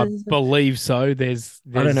Wales? Yeah, I believe so. I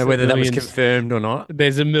don't know whether that was millions. confirmed or not.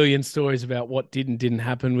 There's a million stories about what did and didn't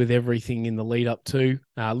happen with everything in the lead up to.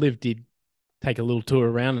 Liv did take a little tour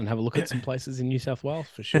around and have a look at some places in New South Wales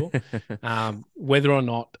for sure. Whether or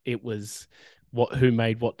not it was who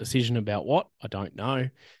made what decision about what, I don't know.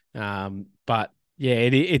 But yeah,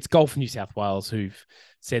 it's Golf New South Wales who've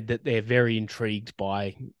said that they're very intrigued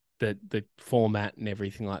by the format and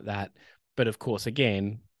everything like that. But of course,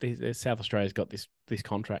 again, South Australia's got this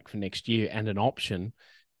contract for next year and an option.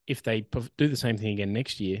 If they do the same thing again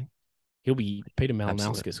next year, Peter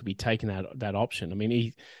Malinauskas will be taking that option. I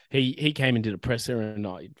mean, he came and did a presser, and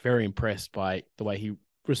I'm very impressed by the way he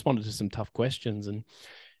responded to some tough questions and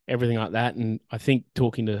everything like that. And I think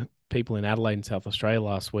talking to people in Adelaide and South Australia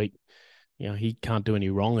last week, he can't do any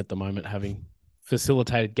wrong at the moment, having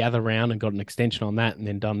facilitated Gather Round and got an extension on that and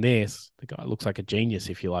then done this. The guy looks like a genius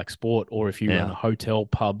if you like sport, or if you run a hotel,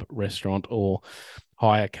 pub, restaurant, or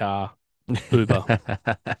hire a car, Uber,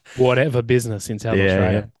 whatever business in South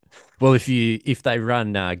Australia. Yeah. Well, if they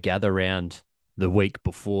run Gather Round the week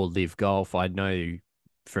before LIV Golf, I know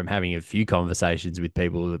from having a few conversations with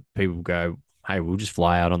people that people go, hey, we'll just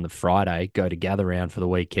fly out on the Friday, go to Gather Round for the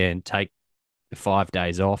weekend, take 5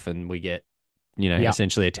 days off, and we get,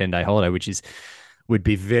 essentially a 10-day holiday, which would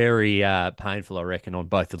be very painful, I reckon, on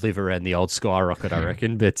both the liver and the old Skyrocket, I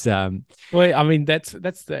reckon. But well, I mean, that's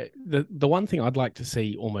the one thing I'd like to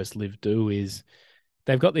see almost LIV do is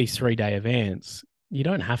they've got these 3-day events. You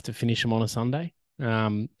don't have to finish them on a Sunday.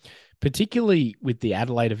 Particularly with the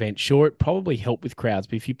Adelaide event, sure, it probably helped with crowds,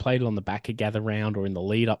 but if you played it on the back of Gather Round or in the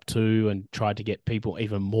lead up to and tried to get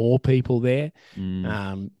even more people there,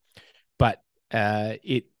 but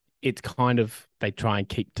it's kind of, they try and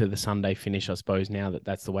keep to the Sunday finish, I suppose, now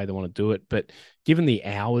that's the way they want to do it. But given the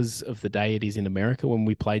hours of the day it is in America when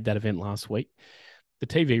we played that event last week, the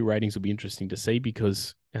TV ratings will be interesting to see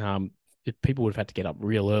because people would have had to get up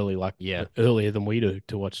real early, earlier than we do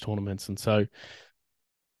to watch tournaments. And so,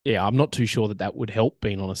 yeah, I'm not too sure that would help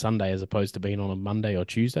being on a Sunday as opposed to being on a Monday or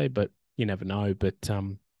Tuesday, but you never know. But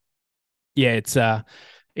yeah, it's a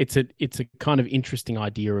kind of interesting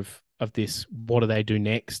idea of this. What do they do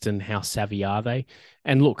next, and how savvy are they?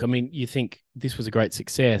 And look, I mean, you think this was a great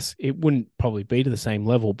success. It wouldn't probably be to the same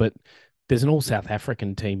level, but there's an all South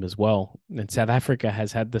African team as well. And South Africa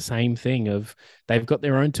has had the same thing of they've got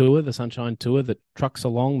their own tour, the Sunshine Tour, that trucks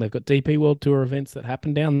along. They've got DP World Tour events that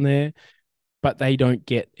happen down there, but they don't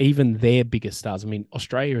get even their biggest stars. I mean,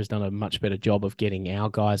 Australia has done a much better job of getting our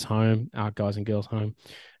guys and girls home,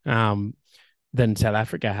 than South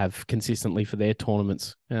Africa have consistently for their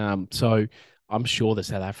tournaments. So I'm sure the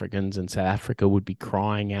South Africans and South Africa would be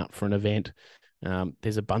crying out for an event.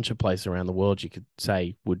 There's a bunch of places around the world you could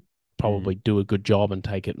say would probably do a good job and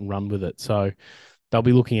take it and run with it. So they'll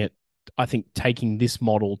be looking at, I think, taking this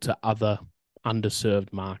model to other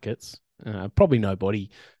underserved markets. Probably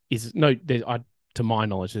nobody is to my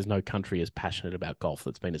knowledge, there's no country as passionate about golf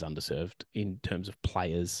that's been as underserved in terms of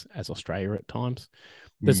players as Australia at times.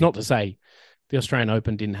 That's not to say the Australian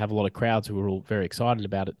Open didn't have a lot of crowds who were all very excited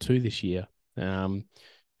about it too this year. And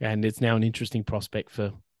it's now an interesting prospect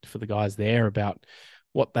for the guys there about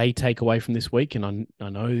what they take away from this week. And I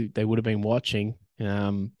know they would have been watching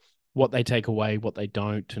what they take away, what they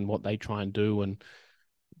don't, and what they try and do. And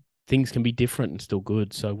things can be different and still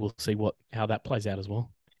good. So we'll see how that plays out as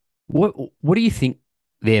well. What do you think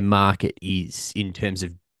their market is in terms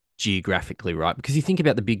of geographically, right? Because you think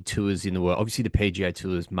about the big tours in the world. Obviously, the PGA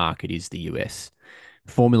Tour's market is the US.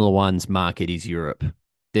 Formula One's market is Europe.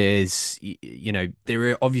 There's,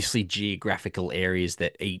 there are obviously geographical areas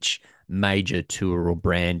that each major tour or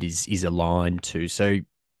brand is aligned to. So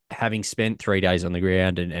having spent 3 days on the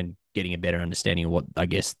ground and getting a better understanding of what, I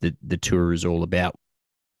guess, the tour is all about,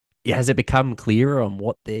 has it become clearer on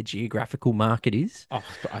what their geographical market is? Oh,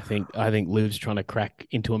 I think LIV's trying to crack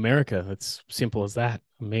into America. It's simple as that.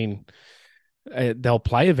 I mean, they'll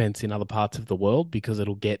play events in other parts of the world because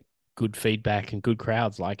it'll get good feedback and good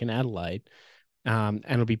crowds, like in Adelaide. And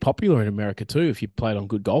it'll be popular in America too if you play it on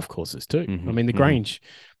good golf courses too. I mean, the Grange,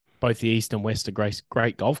 both the East and West are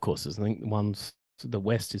great golf courses. I think the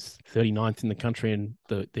West is 39th in the country and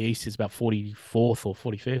the East is about 44th or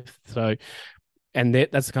 45th. So, and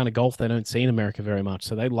that's the kind of golf they don't see in America very much.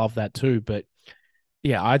 So they love that too. But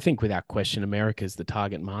yeah, I think without question, America is the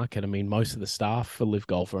target market. I mean, most of the staff for LIV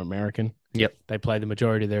Golf are American. Yep. They play the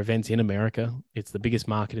majority of their events in America. It's the biggest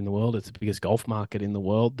market in the world. It's the biggest golf market in the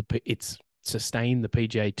world. It's sustained the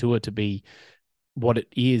PGA Tour to be what it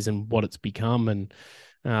is and what it's become. And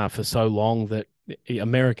for so long that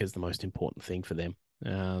America is the most important thing for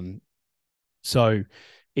them. So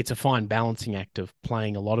it's a fine balancing act of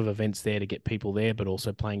playing a lot of events there to get people there, but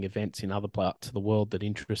also playing events in other parts of the world that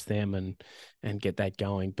interest them and get that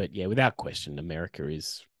going. But yeah, without question, America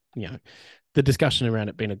is, the discussion around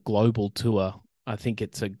it being a global tour. I think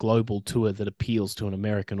it's a global tour that appeals to an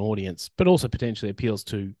American audience, but also potentially appeals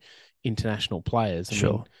to international players.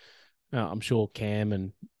 Sure. I'm sure Cam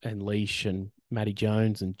and Leash and Matty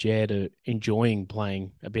Jones and Jed are enjoying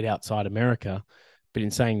playing a bit outside America. But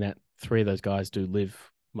in saying that, 3 of those guys do live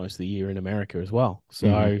most of the year in America as well.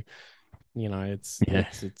 So, it's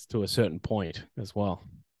to a certain point as well.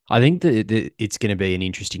 I think that it's going to be an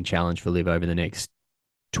interesting challenge for LIV over the next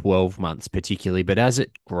 12 months particularly. But as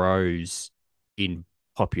it grows in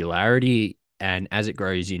popularity and as it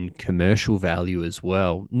grows in commercial value as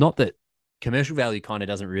well, not that commercial value kind of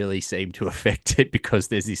doesn't really seem to affect it because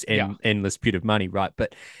there's this endless pit of money, right?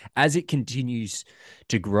 But as it continues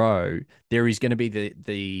to grow, there is going to be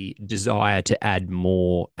the desire to add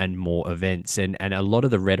more and more events. And a lot of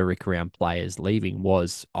the rhetoric around players leaving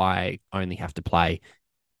was, I only have to play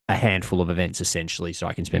a handful of events essentially so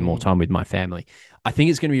I can spend more time with my family. I think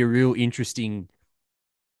it's going to be a real interesting,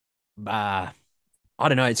 I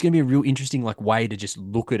don't know, it's going to be a real interesting way to just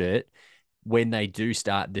look at it. When they do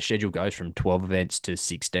start, the schedule goes from 12 events to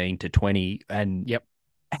 16 to 20, and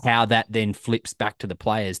how that then flips back to the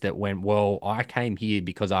players that went, well, I came here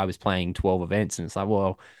because I was playing 12 events, and it's like,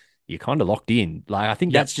 well, you're kind of locked in. I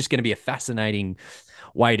think that's just going to be a fascinating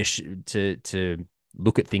way to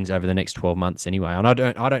look at things over the next 12 months anyway. And I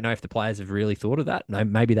don't know if the players have really thought of that. No,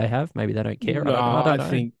 maybe they have, maybe they don't care. No, I don't know.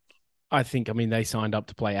 I think, they signed up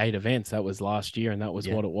to play 8 events. That was last year, and that was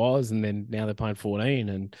what it was. And then now they're playing 14,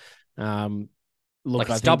 and look,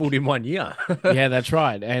 it's doubled in 1 year. Yeah, that's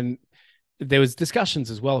right. And there was discussions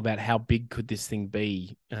as well about how big could this thing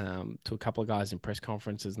be, to a couple of guys in press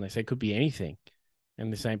conferences, and they said it could be anything.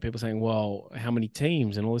 And people saying, well, how many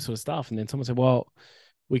teams and all this sort of stuff. And then someone said, well,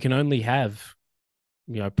 we can only have,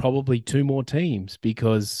 probably 2 more teams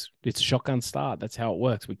because it's a shotgun start. That's how it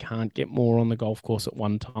works. We can't get more on the golf course at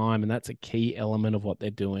one time. And that's a key element of what they're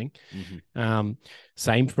doing.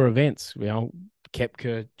 Same for events.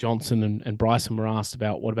 Koepka, Johnson, and Bryson were asked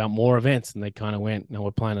about, what about more events? And they kind of went, no,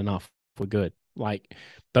 we're playing enough. We're good.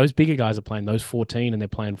 Those bigger guys are playing those 14 and they're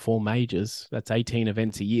playing 4 majors. That's 18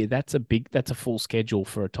 events a year. That's a full schedule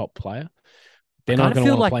for a top player. They're not going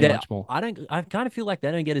to want to play much more. I kind of feel like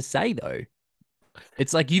they don't get a say though.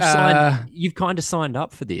 It's like you've kind of signed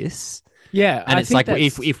up for this. Yeah. And it's like,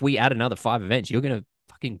 if we add another 5 events, you're going to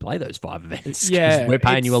fucking play those 5 events. Yeah. We're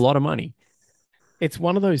paying you a lot of money. It's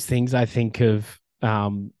one of those things I think of,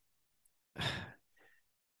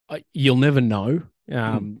 you'll never know,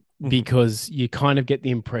 because you kind of get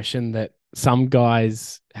the impression that some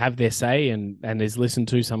guys have their say and is listened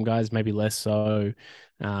to, some guys maybe less so.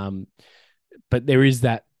 But there is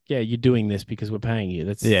that, you're doing this because we're paying you.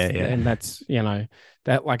 That's and that's,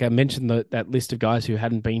 that, like I mentioned, that list of guys who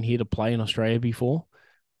hadn't been here to play in Australia before.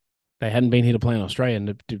 They hadn't been here to play in Australia,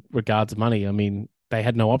 and regards of money, they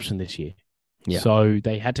had no option this year. Yeah. So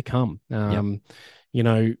they had to come.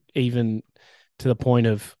 Even to the point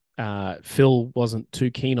of Phil wasn't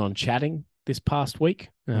too keen on chatting this past week.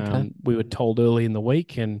 We were told early in the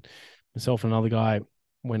week, and myself and another guy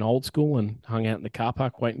went old school and hung out in the car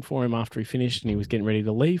park waiting for him after he finished and he was getting ready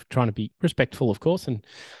to leave, trying to be respectful, of course, and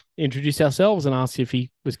introduce ourselves and asked if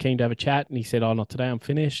he was keen to have a chat. And he said, oh, not today, I'm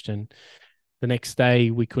finished. And the next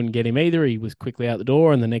day we couldn't get him either. He was quickly out the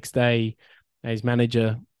door. And the next day his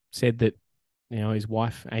manager said that, his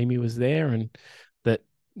wife, Amy, was there and that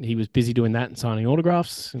he was busy doing that and signing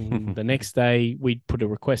autographs. And the next day we'd put a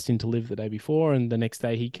request in to LIV the day before. And the next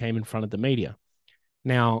day he came in front of the media.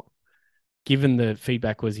 Now, given the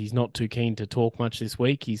feedback was he's not too keen to talk much this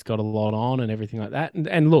week, he's got a lot on and everything like that.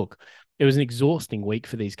 And look, it was an exhausting week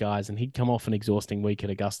for these guys, and he'd come off an exhausting week at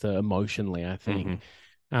Augusta emotionally, I think.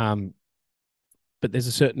 But there's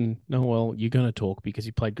a certain, you're going to talk because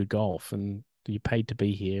you played good golf and you paid to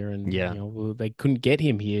be here. And they couldn't get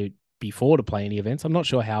him here before to play any events. I'm not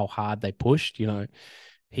sure how hard they pushed.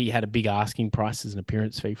 He had a big asking price as an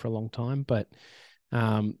appearance fee for a long time, but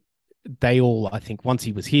they all, I think, once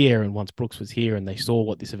he was here and once Brooks was here and they saw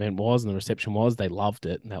what this event was and the reception was, they loved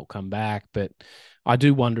it and they'll come back. But I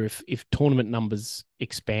do wonder if tournament numbers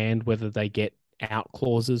expand, whether they get out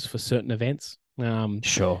clauses for certain events.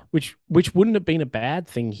 Sure. Which wouldn't have been a bad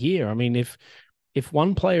thing here. If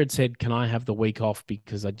one player had said, can I have the week off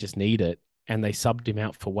because I just need it, and they subbed him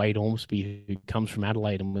out for Wade Ormsby, who comes from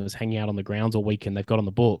Adelaide and was hanging out on the grounds all weekend, they've got on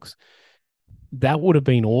the books, that would have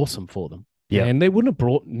been awesome for them. Yeah. And they wouldn't have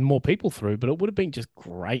brought more people through, but it would have been just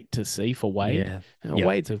great to see for Wade. Yeah.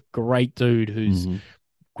 Wade's a great dude who's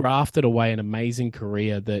grafted away an amazing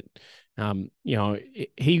career that,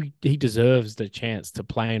 he deserves the chance to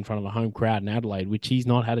play in front of a home crowd in Adelaide, which he's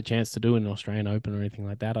not had a chance to do in an Australian Open or anything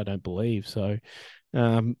like that, I don't believe. So,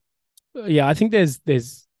 I think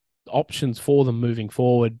there's options for them moving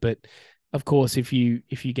forward, but of course, if you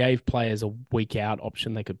gave players a week out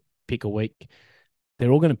option, they could pick a week.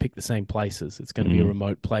 They're all going to pick the same places. It's going to be a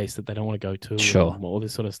remote place that they don't want to go to, Sure, and all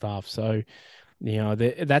this sort of stuff. So,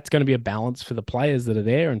 that's going to be a balance for the players that are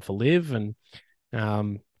there and for LIV. And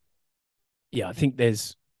I think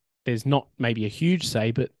there's not maybe a huge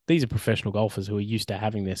say, but these are professional golfers who are used to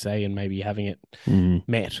having their say and maybe having it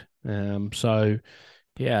met. It's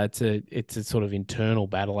a sort of internal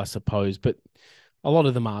battle, I suppose. But a lot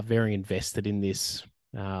of them are very invested in this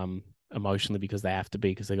emotionally because they have to be,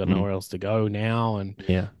 because they've got nowhere else to go now, and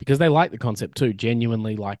because they like the concept too,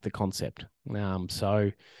 genuinely like the concept.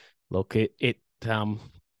 So look, it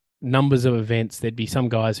numbers of events, there'd be some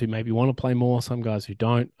guys who maybe want to play more, some guys who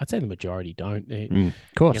don't. I'd say the majority don't. Of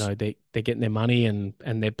course. They're getting their money and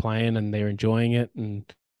they're playing and they're enjoying it, and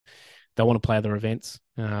they want to play other events.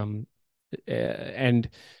 And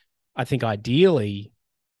I think ideally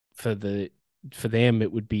for them,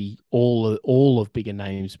 it would be all of bigger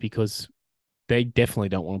names, because they definitely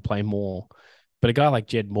don't want to play more. But a guy like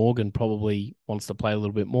Jed Morgan probably wants to play a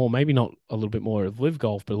little bit more, maybe not a little bit more of LIV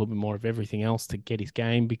golf, but a little bit more of everything else to get his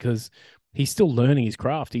game, because he's still learning his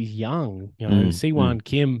craft. He's young. C1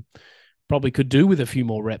 Kim probably could do with a few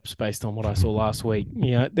more reps based on what I saw last week.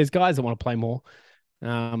 There's guys that want to play more.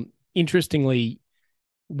 Interestingly,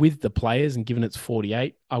 with the players, and given it's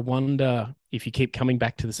 48, I wonder if you keep coming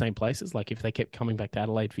back to the same places, like if they kept coming back to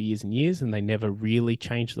Adelaide for years and years and they never really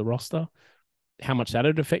changed the roster, how much that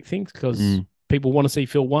would affect things, because people want to see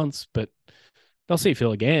Phil once, but they'll see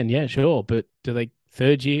Phil again. Yeah, sure. But do they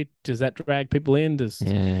third year? Does that drag people in? So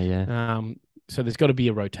there's got to be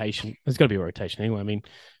a rotation. There's got to be a rotation anyway. I mean,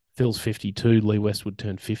 Phil's 52. Lee Westwood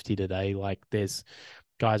turned 50 today. Like, there's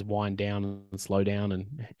guys wind down and slow down,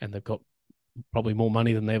 and they've got probably more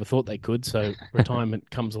money than they ever thought they could. So retirement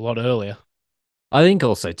comes a lot earlier. I think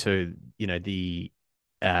also too,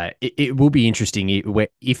 it will be interesting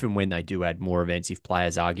if and when they do add more events, if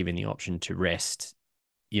players are given the option to rest.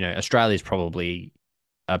 Australia's probably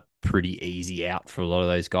a pretty easy out for a lot of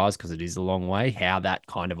those guys because it is a long way. How that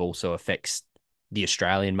kind of also affects the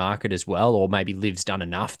Australian market as well, or maybe LIV's done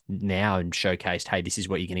enough now and showcased, hey, this is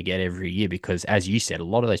what you're going to get every year, because as you said, a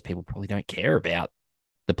lot of those people probably don't care about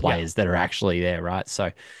the players that are actually there, right?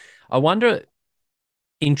 So I wonder,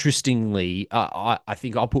 interestingly, I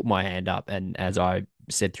think I'll put my hand up, and as I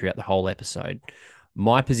said throughout the whole episode,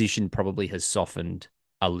 my position probably has softened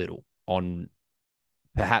a little on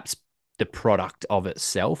perhaps the product of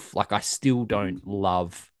itself. Like, I still don't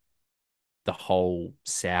love the whole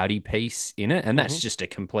Saudi piece in it, and that's just a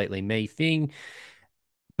completely me thing.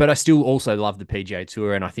 But I still also love the PGA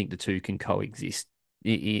Tour, and I think the two can coexist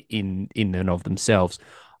in and of themselves.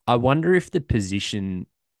 I wonder if the position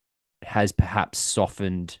has perhaps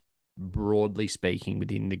softened, broadly speaking,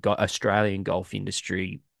 within the Australian golf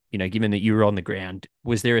industry, given that you were on the ground.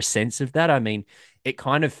 Was there a sense of that? I mean, it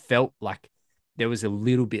kind of felt like there was a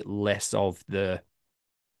little bit less of the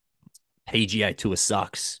PGA Tour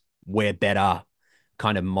sucks, we're better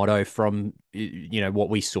kind of motto from, what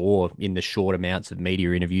we saw in the short amounts of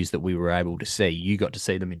media interviews that we were able to see. You got to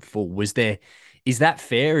see them in full. Is that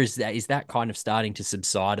fair? Is that kind of starting to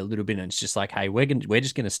subside a little bit? And it's just like, hey, we're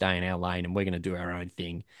just going to stay in our lane and we're going to do our own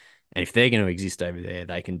thing. And if they're going to exist over there,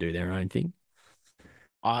 they can do their own thing.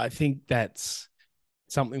 I think that's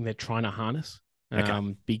something they're trying to harness,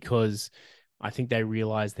 because I think they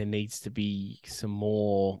realize there needs to be some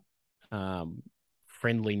more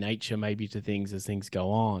friendly nature maybe to things as things go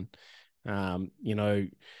on.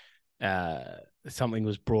 Something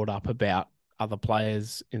was brought up about other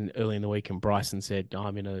players early in the week, and Bryson said,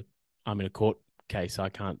 I'm in a court case, I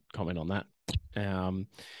can't comment on that.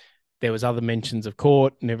 There was other mentions of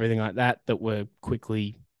court and everything like that were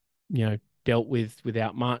quickly, dealt with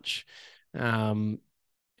without much.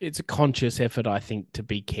 It's a conscious effort, I think, to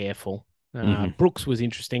be careful. Brooks was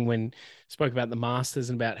interesting when spoke about the Masters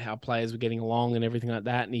and about how players were getting along and everything like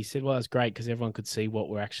that. And he said, well, it's great because everyone could see what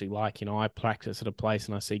we're actually like. I practice at a place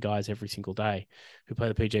and I see guys every single day who play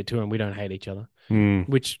the PGA Tour and we don't hate each other,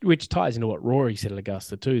 which ties into what Rory said at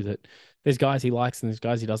Augusta too, that there's guys he likes and there's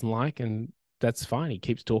guys he doesn't like, and that's fine. He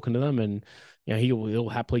keeps talking to them, and he'll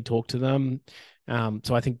happily talk to them.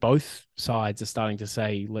 So I think both sides are starting to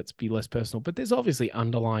say, let's be less personal, but there's obviously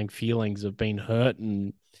underlying feelings of being hurt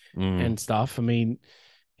and stuff. I mean,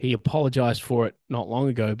 he apologized for it not long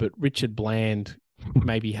ago, but Richard Bland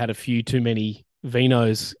maybe had a few too many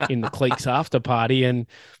vinos in the cliques after party and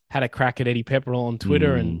had a crack at Eddie Pepperell on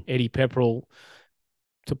Twitter, and Eddie Pepperell,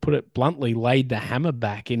 to put it bluntly, laid the hammer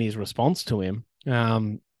back in his response to him.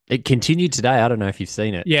 It continued today. I don't know if you've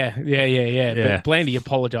seen it. Yeah. But Blandy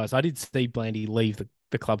apologized. I did see Blandy leave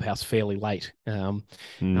the clubhouse fairly late. And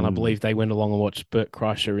I believe they went along and watched Bert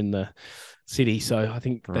Kreischer in the city. So I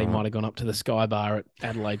think they might have gone up to the Sky Bar at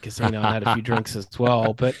Adelaide Casino and had a few drinks as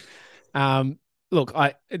well. But look,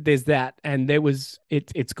 there's that. And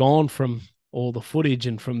it's gone from all the footage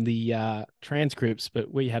and from the transcripts,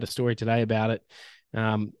 but we had a story today about it.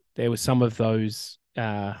 There was some of those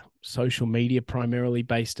social media primarily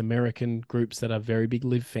based American groups that are very big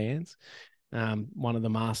LIV fans. One of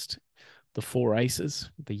them asked the four aces,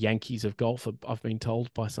 the Yankees of golf, I've been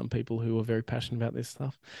told by some people who are very passionate about this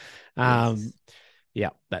stuff. Yeah,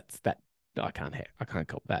 that's that. I can't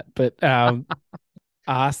cop that. But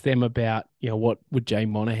asked them about, what would Jay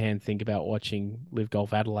Monahan think about watching LIV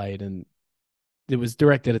Golf Adelaide, and it was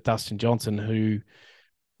directed at Dustin Johnson, who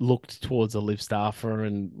looked towards a LIV staffer,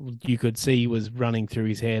 and you could see he was running through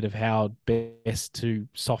his head of how best to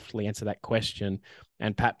softly answer that question.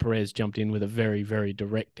 And Pat Perez jumped in with a very, very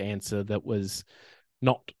direct answer that was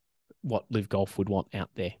not what LIV Golf would want out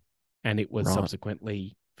there. And it was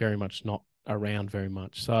subsequently very much not around very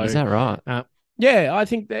much. So is that right? Yeah, I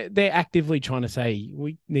think they're actively trying to say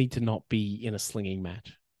we need to not be in a slinging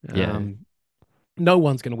match. No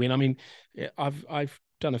one's going to win. I mean, I've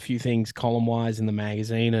done a few things column-wise in the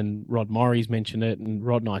magazine, and Rod Morrie's mentioned it, and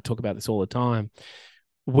Rod and I talk about this all the time.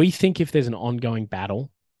 We think if there's an ongoing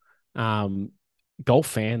battle, golf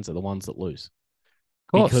fans are the ones that lose,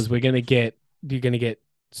 because you're going to get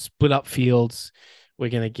split up fields. We're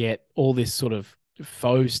going to get all this sort of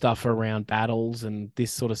faux stuff around battles and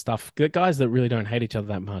this sort of stuff. The guys that really don't hate each other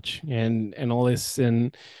that much, and all this,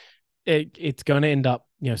 and it's going to end up,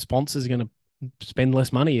 sponsors are going to spend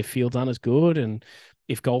less money if fields aren't as good, and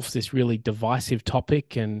if golf's this really divisive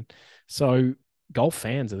topic. And so golf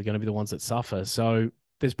fans are going to be the ones that suffer. So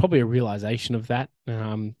there's probably a realization of that.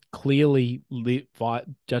 Clearly,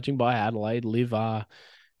 judging by Adelaide, LIV are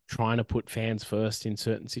trying to put fans first in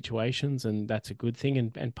certain situations, and that's a good thing.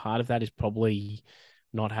 And part of that is probably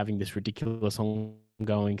not having this ridiculous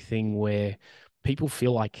ongoing thing where people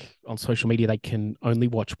feel like on social media they can only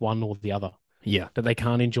watch one or the other. Yeah. That they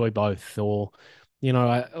can't enjoy both. Or,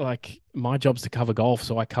 my job's to cover golf,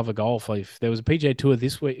 so I cover golf. If there was a PGA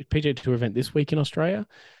Tour event this week in Australia,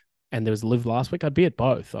 and there was LIV last week, I'd be at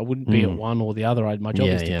both. I wouldn't be at one or the other. My job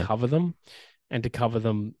is to cover them, and to cover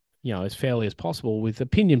them, as fairly as possible. With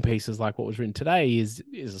opinion pieces like what was written today is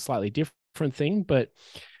a slightly different thing. But,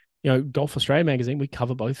 Golf Australia magazine, we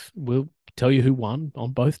cover both. We'll tell you who won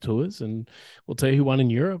on both tours, and we'll tell you who won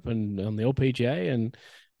in Europe and on the LPGA. And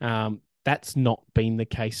that's not been the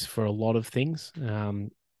case for a lot of things,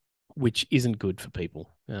 which isn't good for people.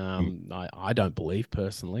 I don't believe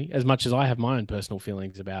personally, as much as I have my own personal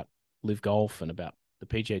feelings about LIV Golf and about the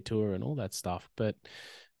PGA Tour and all that stuff. But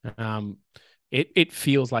it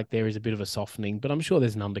feels like there is a bit of a softening, but I'm sure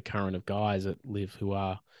there's an undercurrent of guys at LIV who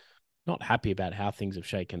are not happy about how things have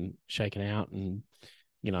shaken out, and,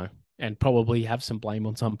 and probably have some blame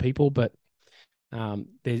on some people. But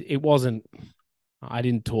it wasn't. I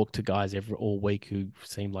didn't talk to guys all week who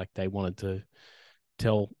seemed like they wanted to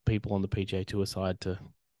tell people on the PGA Tour side to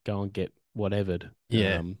go and get whatevered.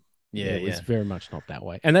 It was very much not that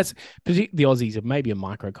way. And that's the Aussies are maybe a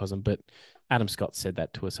microcosm, but Adam Scott said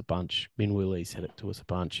that to us a bunch. Min Woo Lee said it to us a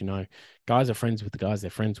bunch. Guys are friends with the guys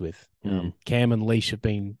they're friends with. Cam and Leash have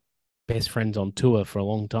been best friends on tour for a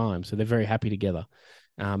long time, so they're very happy together.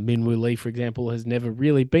 Min Woo Lee, for example, has never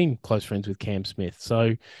really been close friends with Cam Smith.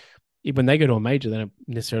 So when they go to a major, they don't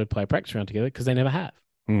necessarily play a practice round together because they never have.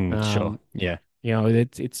 Sure. Yeah.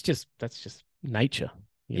 That's just nature.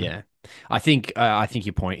 Yeah. I think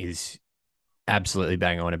your point is absolutely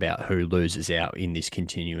bang on about who loses out in this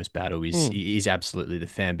continuous battle is absolutely the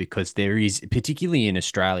fan, because there is, particularly in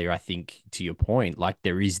Australia, I think, to your point, like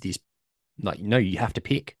there is this, like, you have to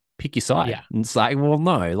pick your side. Yeah. And it's like, well,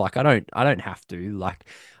 no, like I don't have to. Like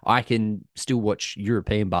I can still watch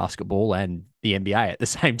European basketball and the NBA at the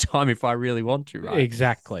same time if I really want to, right?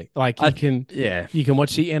 Exactly. Like you can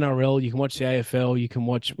watch the NRL, you can watch the AFL, you can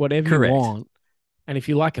watch whatever you want. And if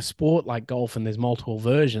you like a sport like golf and there's multiple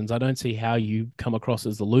versions, I don't see how you come across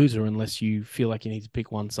as the loser unless you feel like you need to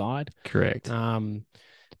pick one side. Correct. The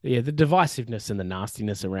divisiveness and the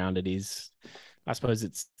nastiness around it is, I suppose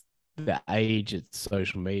it's the age, it's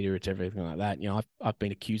social media, it's everything like that. I've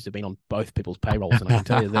been accused of being on both people's payrolls, and I can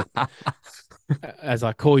tell you that as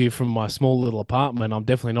I call you from my small little apartment, I'm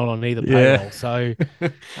definitely not on either payroll. So,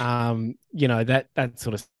 that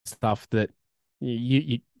sort of stuff that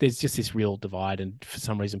there's just this real divide, and for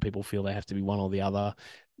some reason people feel they have to be one or the other.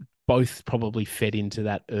 Both probably fed into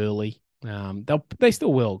that early. They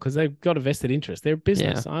still will, because they've got a vested interest. They're a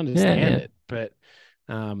business. I understand it, but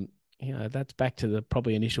that's back to the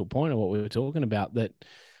probably initial point of what we were talking about, that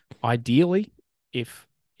ideally, if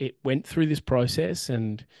it went through this process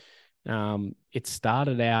and it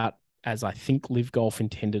started out as I think LIV Golf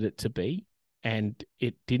intended it to be, and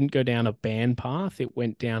it didn't go down a ban path, it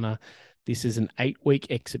went down this is an 8-week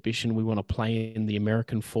exhibition. We want to play in the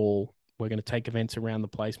American fall. We're going to take events around the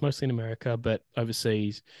place, mostly in America, but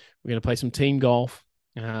overseas. We're going to play some team golf.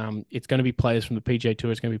 It's going to be players from the PGA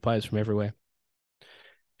Tour. It's going to be players from everywhere.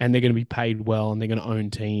 And they're going to be paid well, and they're going to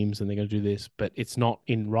own teams, and they're going to do this. But it's not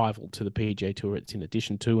in rival to the PGA Tour. It's in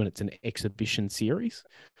addition to, and it's an exhibition series.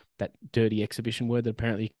 That dirty exhibition word that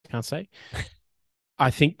apparently you can't say.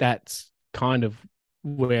 I think that's kind of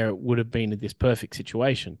where it would have been in this perfect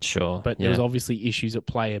situation. Sure. But there was obviously issues at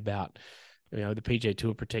play about, the PGA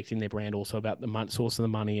Tour protecting their brand, also about the source of the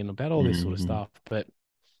money and about all this sort of stuff. But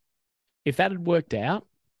if that had worked out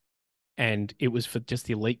and it was for just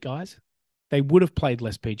the elite guys, they would have played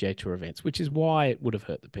less PGA Tour events, which is why it would have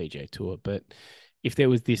hurt the PGA Tour. But if there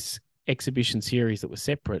was this exhibition series that was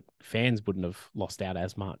separate, fans wouldn't have lost out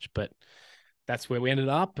as much. But that's where we ended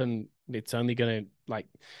up, and it's only going to,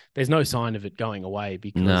 there's no sign of it going away,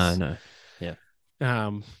 because no.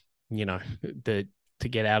 To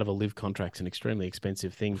get out of a LIV contract's an extremely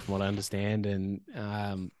expensive thing from what I understand. And,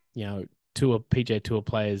 PGA Tour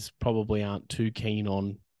players probably aren't too keen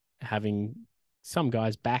on having some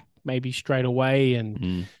guys back maybe straight away.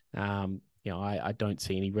 And, I don't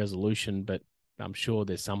see any resolution, but I'm sure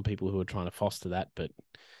there's some people who are trying to foster that, but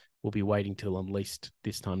we'll be waiting till at least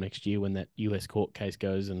this time next year when that US court case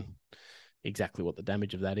goes and exactly what the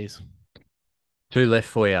damage of that is. 2 left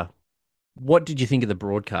for you. What did you think of the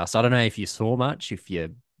broadcast? I don't know if you saw much, if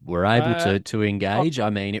you were able to engage. I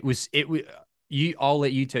mean, it was you. I'll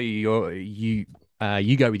let you tell you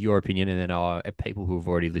you go with your opinion, and then people who have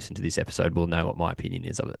already listened to this episode will know what my opinion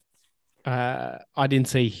is of it. I didn't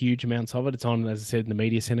see huge amounts of it. It's on, as I said, in the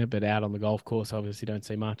media center, but out on the golf course, obviously don't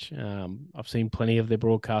see much. I've seen plenty of their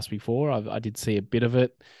broadcasts before. I did see a bit of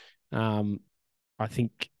it. I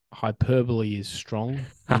think hyperbole is strong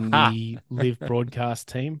in the LIV broadcast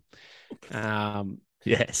team.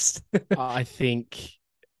 Yes. I think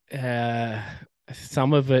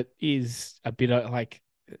some of it is a bit like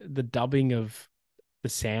the dubbing of the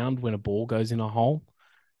sound when a ball goes in a hole.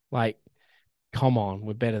 Come on,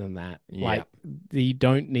 we're better than that. Yeah. You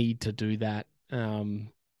don't need to do that.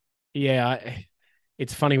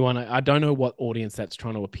 It's a funny one. I don't know what audience that's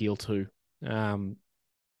trying to appeal to. And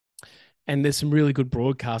there's some really good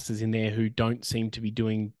broadcasters in there who don't seem to be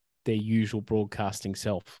doing their usual broadcasting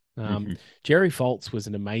self. Jerry Foltz was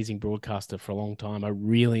an amazing broadcaster for a long time. I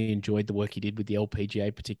really enjoyed the work he did with the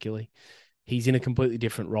LPGA particularly. He's in a completely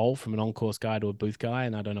different role from an on-course guy to a booth guy,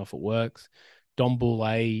 and I don't know if it works. Dom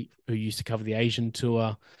Boulay, who used to cover the Asian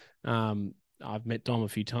tour. I've met Dom a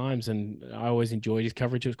few times, and I always enjoyed his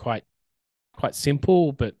coverage. It was quite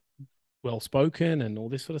simple, but well-spoken and all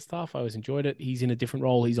this sort of stuff. I always enjoyed it. He's in a different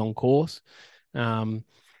role. He's on course.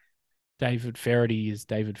 David Ferrity is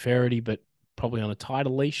David Ferrity, but probably on a tighter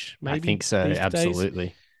leash, maybe. I think so,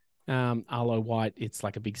 absolutely. Arlo White, it's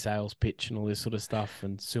like a big sales pitch and all this sort of stuff.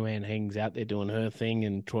 And Sue-Ann Heng's out there doing her thing,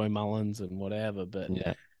 and Troy Mullins and whatever. But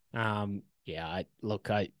like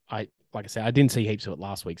I said, I didn't see heaps of it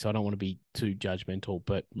last week, so I don't want to be too judgmental.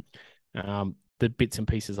 But the bits and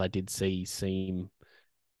pieces I did see seem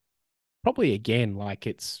probably, again, like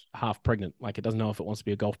it's half pregnant. Like it doesn't know if it wants to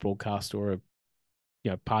be a golf broadcast or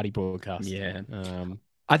a party broadcast. Yeah.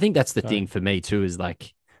 I think that's the thing for me too, is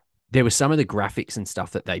like there were some of the graphics and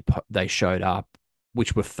stuff that they showed up,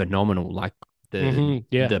 which were phenomenal. Like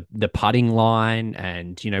the putting line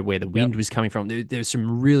and, where the wind was coming from. There's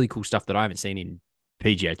some really cool stuff that I haven't seen in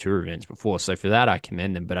PGA Tour events before. So for that, I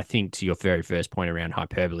commend them. But I think to your very first point around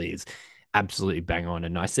hyperbole is absolutely bang on.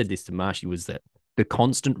 And I said this to Marshy, was that the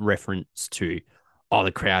constant reference to,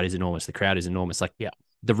 the crowd is enormous. The crowd is enormous. Like,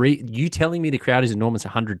 you telling me the crowd is enormous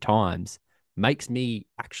 100 times makes me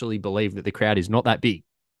actually believe that the crowd is not that big.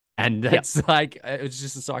 And that's it's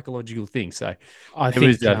just a psychological thing. So there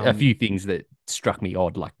was a few things that struck me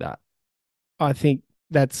odd like that. I think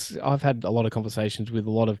I've had a lot of conversations with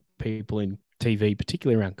a lot of people in TV,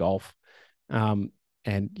 particularly around golf. And,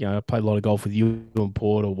 I played a lot of golf with Ewan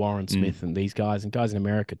Porter, Warren Smith, and these guys, and guys in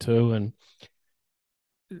America too. And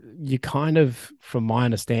you kind of, from my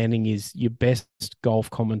understanding, is your best golf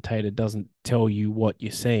commentator doesn't tell you what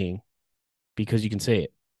you're seeing because you can see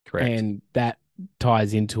it. Correct. And that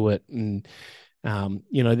ties into it. And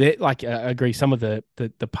They like I agree. Some of the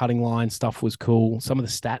putting line stuff was cool. Some of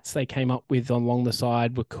the stats they came up with along the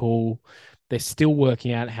side were cool. They're still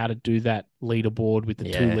working out how to do that leaderboard with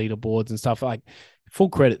the two leaderboards and stuff. Like, full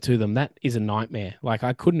credit to them. That is a nightmare. Like,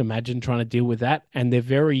 I couldn't imagine trying to deal with that. And they're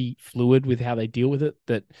very fluid with how they deal with it.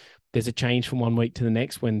 That there's a change from one week to the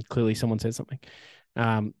next when clearly someone says something.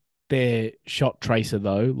 Their shot tracer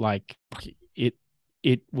though, like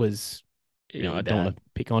it was. I don't want to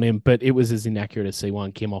pick on him, but it was as inaccurate as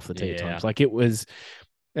C1 Kim off the tee at times. Like, it was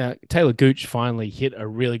Taylor Gooch finally hit a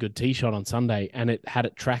really good tee shot on Sunday, and it had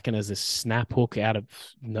it tracking as a snap hook out of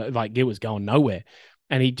like it was going nowhere,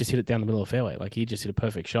 and he just hit it down the middle of the fairway. Like, he just hit a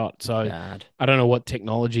perfect shot. So I don't know what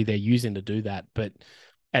technology they're using to do that, but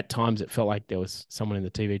at times it felt like there was someone in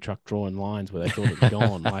the TV truck drawing lines where they thought it was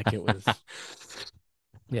gone. Like, it was,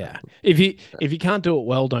 If you can't do it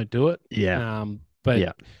well, don't do it.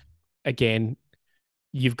 Again,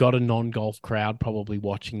 you've got a non-golf crowd probably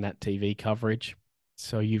watching that TV coverage.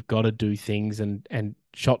 So you've got to do things and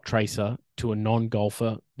shot tracer to a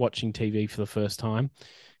non-golfer watching TV for the first time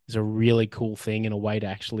is a really cool thing in a way to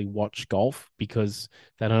actually watch golf, because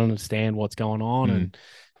they don't understand what's going on.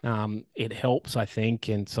 And it helps, I think.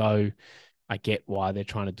 And so I get why they're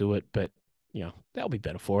trying to do it, but they'll be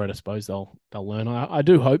better for it. I suppose they'll learn. I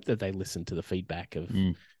do hope that they listen to the feedback of,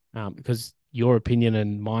 because your opinion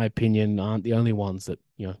and my opinion aren't the only ones that,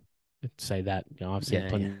 say that. I've seen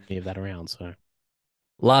plenty of that around. So,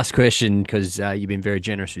 last question, because you've been very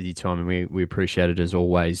generous with your time, and we appreciate it as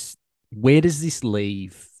always. Where does this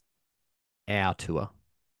leave our tour,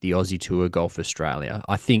 the Aussie Tour Golf Australia?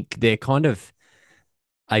 I think they're kind of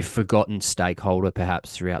a forgotten stakeholder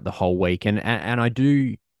perhaps throughout the whole week. And I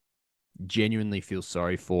do genuinely feel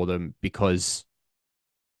sorry for them, because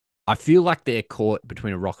I feel like they're caught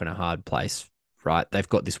between a rock and a hard place, right? They've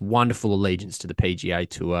got this wonderful allegiance to the PGA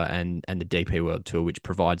Tour and the DP World Tour, which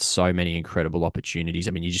provides so many incredible opportunities.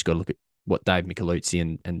 I mean, you just got to look at what Dave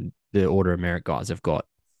Micheluzzi and the Order of Merit guys have got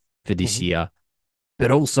for this year.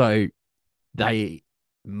 But also, they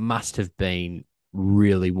must have been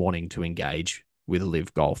really wanting to engage with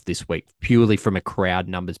LIV Golf this week, purely from a crowd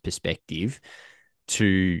numbers perspective.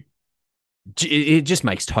 It just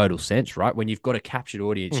makes total sense, right? When you've got a captured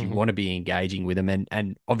audience, you want to be engaging with them.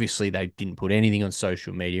 And obviously they didn't put anything on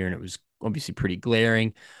social media, and it was obviously pretty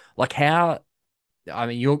glaring. Like,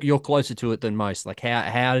 you're closer to it than most. Like,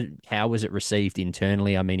 how was it received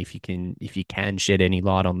internally? I mean, if you can shed any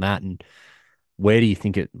light on that, and where do you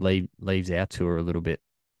think it leaves our tour a little bit?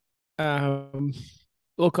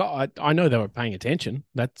 Look, I know they were paying attention.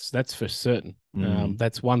 That's for certain.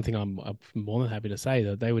 That's one thing I'm more than happy to say,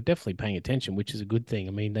 that they were definitely paying attention, which is a good thing.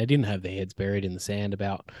 I mean, they didn't have their heads buried in the sand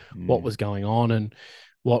about what was going on and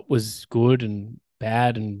what was good and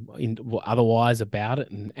bad and otherwise about it,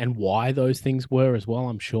 and why those things were as well,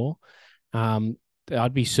 I'm sure.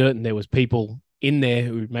 I'd be certain there was people in there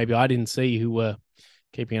who maybe I didn't see who were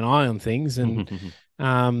keeping an eye on things. And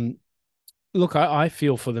look, I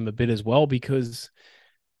feel for them a bit as well, because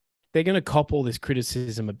they're going to cop all this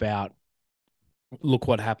criticism about, look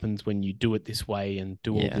what happens when you do it this way and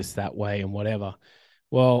do all this that way and whatever.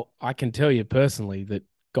 Well, I can tell you personally that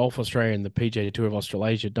Golf Australia and the PGA Tour of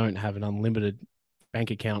Australasia don't have an unlimited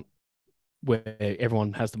bank account where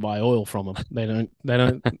everyone has to buy oil from them. They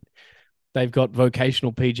don't. They've got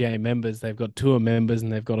vocational PGA members, they've got tour members, and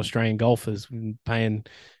they've got Australian golfers paying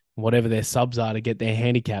whatever their subs are to get their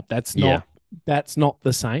handicap. That's not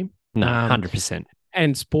the same. No, 100%.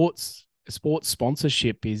 And sports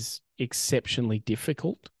sponsorship is exceptionally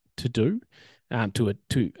difficult to do,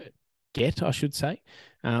 to get, I should say.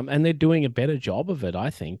 And they're doing a better job of it, I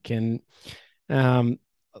think. And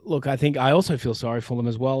look, I also feel sorry for them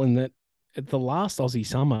as well, in that the last Aussie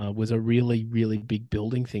summer was a really, really big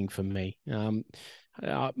building thing for me.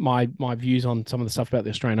 My views on some of the stuff about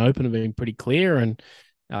the Australian Open have been pretty clear, and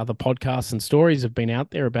the podcasts and stories have been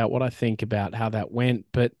out there about what I think about how that went,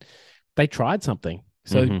 but they tried something.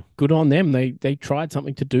 So good on them. They tried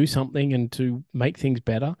something to do something and to make things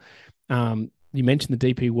better. You mentioned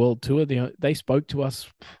the DP World Tour. They spoke to us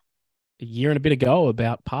a year and a bit ago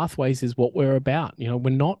about pathways is what we're about. We're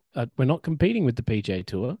not competing with the PGA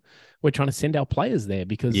Tour. We're trying to send our players there,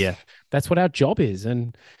 because that's what our job is.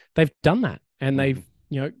 And they've done that. And they've,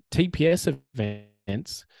 TPS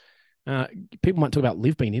events, people might talk about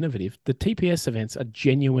LIV being innovative. The TPS events are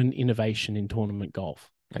genuine innovation in tournament golf.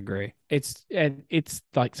 I agree. It's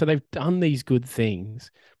like, so they've done these good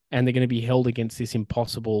things, and they're going to be held against this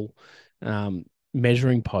impossible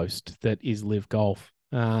measuring post that is LIV Golf.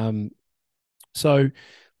 So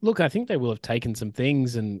look, I think they will have taken some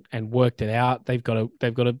things and worked it out. They've got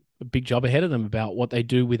a big job ahead of them about what they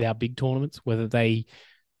do with our big tournaments, whether they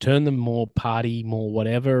turn them more party, more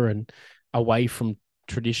whatever, and away from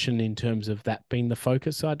tradition in terms of that being the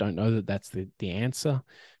focus. I don't know that that's the answer.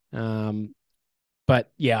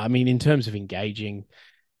 But yeah, I mean, in terms of engaging,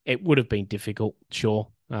 it would have been difficult, sure,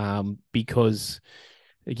 because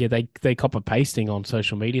yeah, they copy pasting on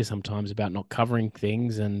social media sometimes about not covering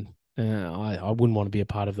things, and I wouldn't want to be a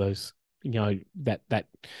part of those. That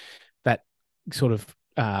sort of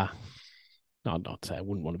no, not say I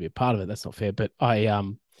wouldn't want to be a part of it. That's not fair, but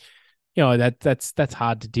that's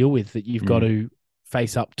hard to deal with. That you've got to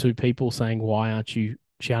face up to people saying, why aren't you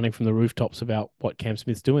shouting from the rooftops about what Cam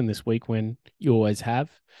Smith's doing this week when you always have?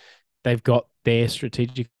 They've got their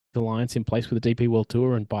strategic alliance in place with the DP World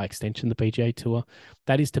Tour and by extension the PGA Tour.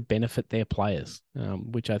 That is to benefit their players,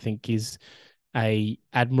 which I think is a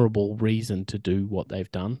admirable reason to do what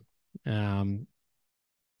they've done.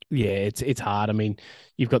 It's hard. I mean,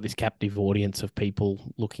 you've got this captive audience of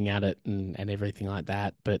people looking at it and everything like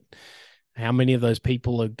that, but how many of those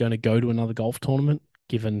people are going to go to another golf tournament,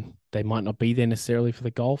 given they might not be there necessarily for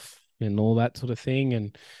the golf and all that sort of thing?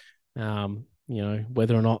 And,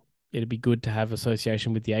 whether or not it'd be good to have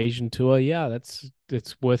association with the Asian Tour. Yeah, that's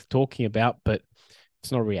worth talking about, but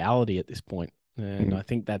it's not reality at this point. And I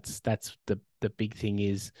think that's the big thing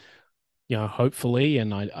is, hopefully,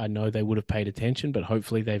 and I know they would have paid attention, but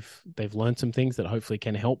hopefully they've learned some things that hopefully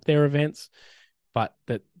can help their events, but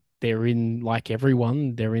that they're in, like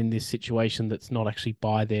everyone, they're in this situation that's not actually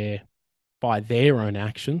by their own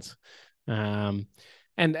actions. I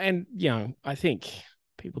think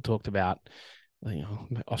people talked about,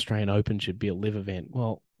 Australian Open should be a LIV event.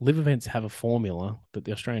 Well, LIV events have a formula that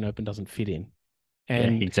the Australian Open doesn't fit in.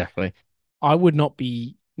 And yeah, exactly. I would not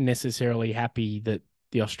be necessarily happy that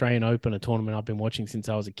the Australian Open, a tournament I've been watching since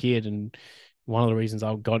I was a kid, and one of the reasons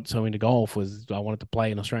I got so into golf was I wanted to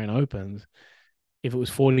play in Australian Opens. If it was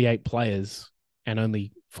 48 players and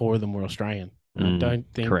only 4 of them were Australian, I don't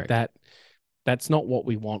think correct. that's not what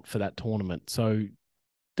we want for that tournament. So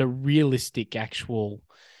the realistic actual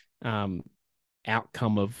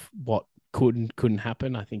outcome of what couldn't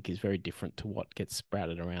happen, I think, is very different to what gets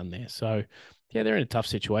sprouted around there. So yeah, they're in a tough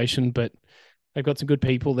situation, but they've got some good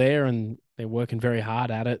people there and they're working very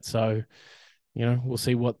hard at it. So, we'll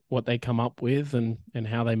see what they come up with and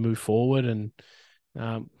how they move forward. And,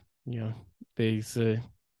 these,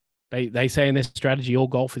 they say in their strategy, all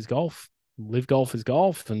golf is golf, LIV Golf is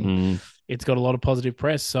golf, and it's got a lot of positive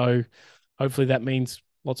press. So hopefully that means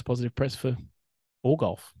lots of positive press for all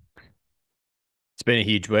golf. It's been a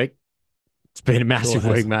huge week. It's been a massive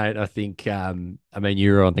week, mate. I think,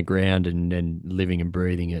 you were on the ground and living and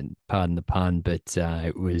breathing it, pardon the pun, but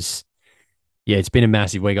it was, it's been a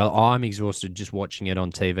massive week. I'm exhausted just watching it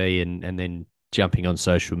on TV and then jumping on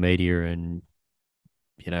social media. And,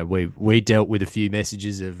 we dealt with a few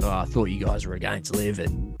messages of, I thought you guys were against LIV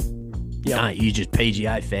and aren't you just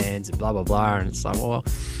PGA fans and blah, blah, blah. And it's like, well,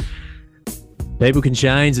 people can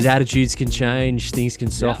change, attitudes can change, things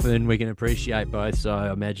can soften. We can appreciate both. So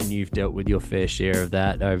I imagine you've dealt with your fair share of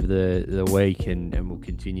that over the week and will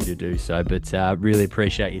continue to do so. But really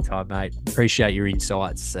appreciate your time, mate. Appreciate your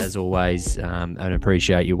insights as always, and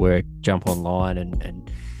appreciate your work. Jump online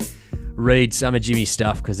and read some of Jimmy's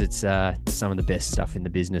stuff because it's some of the best stuff in the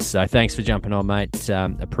business. So thanks for jumping on, mate.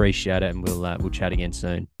 Appreciate it, and we'll chat again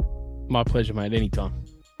soon. My pleasure, mate. Anytime.